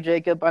 excited for Yeah, you,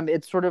 Jacob.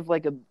 It's sort of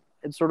like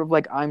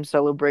I'm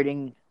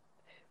celebrating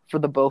for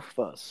the both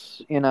of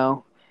us, you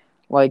know?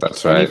 Like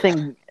that's right.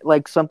 anything,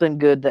 like something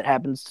good that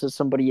happens to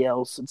somebody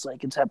else, it's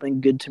like it's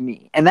happening good to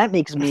me. And that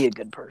makes me a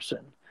good person,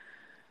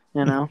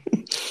 you know?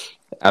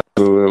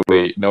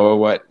 Absolutely. Noah,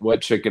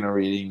 what chicken are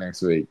we eating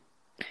next week?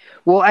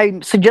 Well, I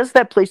suggest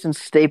that place in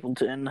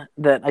Stapleton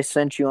that I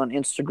sent you on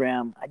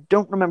Instagram. I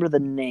don't remember the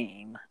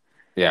name.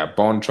 Yeah,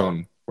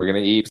 bonchon. We're gonna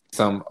eat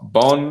some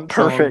bonchon.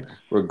 Perfect.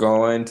 We're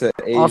going to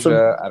Awesome.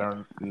 Asia. I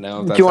don't know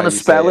if Do that's you how want to you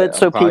say spell it. it I'm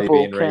so probably people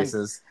being can.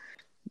 racist.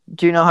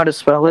 Do you know how to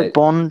spell it?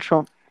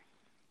 Bonchon.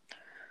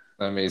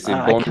 Let me see.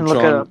 I can look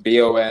it up.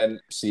 Bonchon,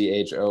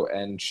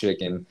 Bonchon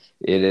chicken.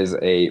 It is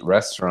a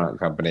restaurant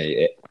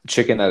company.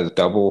 Chicken that is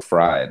double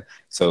fried.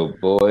 So,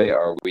 boy,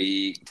 are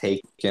we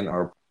taking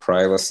our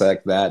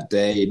Prilosec that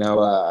day.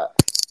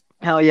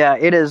 Hell yeah,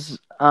 it is.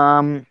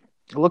 It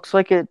looks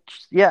like it.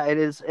 Yeah, it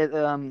is.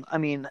 I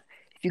mean,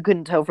 if you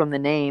couldn't tell from the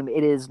name,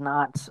 it is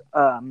not.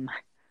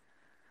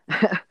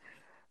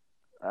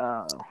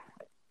 Uh,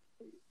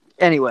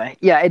 anyway,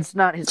 yeah, it's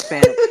not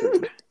Hispanic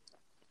food.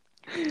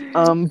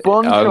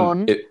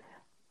 Bonchon It,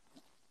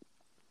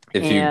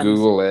 if you and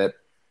Google it,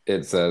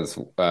 it says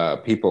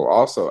people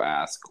also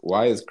ask,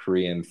 why is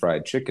Korean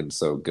fried chicken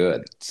so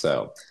good?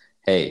 So,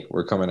 hey,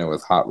 we're coming in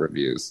with hot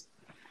reviews.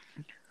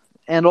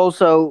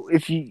 also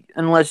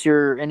unless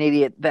you're an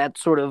idiot, that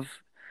sort of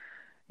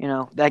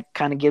that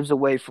kind of gives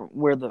away from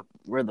where the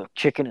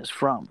chicken is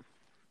from.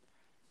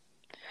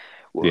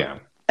 Yeah.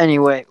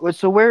 Anyway,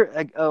 so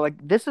where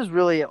this is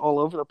really all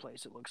over the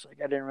place. It looks like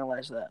I didn't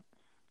realize that.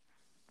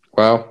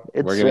 Well,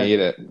 we're It's gonna eat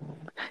it.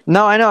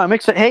 no, I know. I'm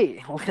excited.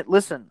 Hey,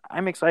 listen,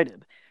 I'm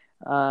excited.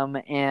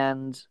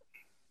 And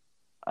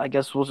I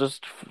guess we'll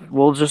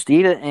just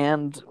eat it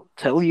and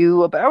tell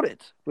you about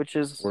it, which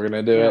is We're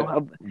gonna do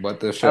it. What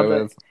the how show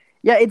the is.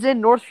 yeah, it's in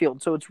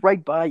Northfield, so it's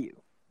right by you.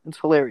 It's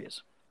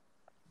hilarious.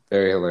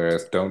 Very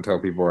hilarious. Don't tell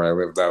people where I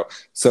live though.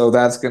 So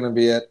that's gonna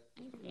be it.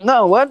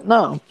 No, what?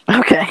 No.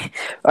 Okay.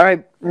 All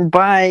right.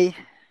 Bye.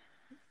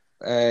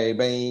 Hey,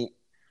 bye.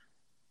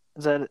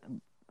 Is that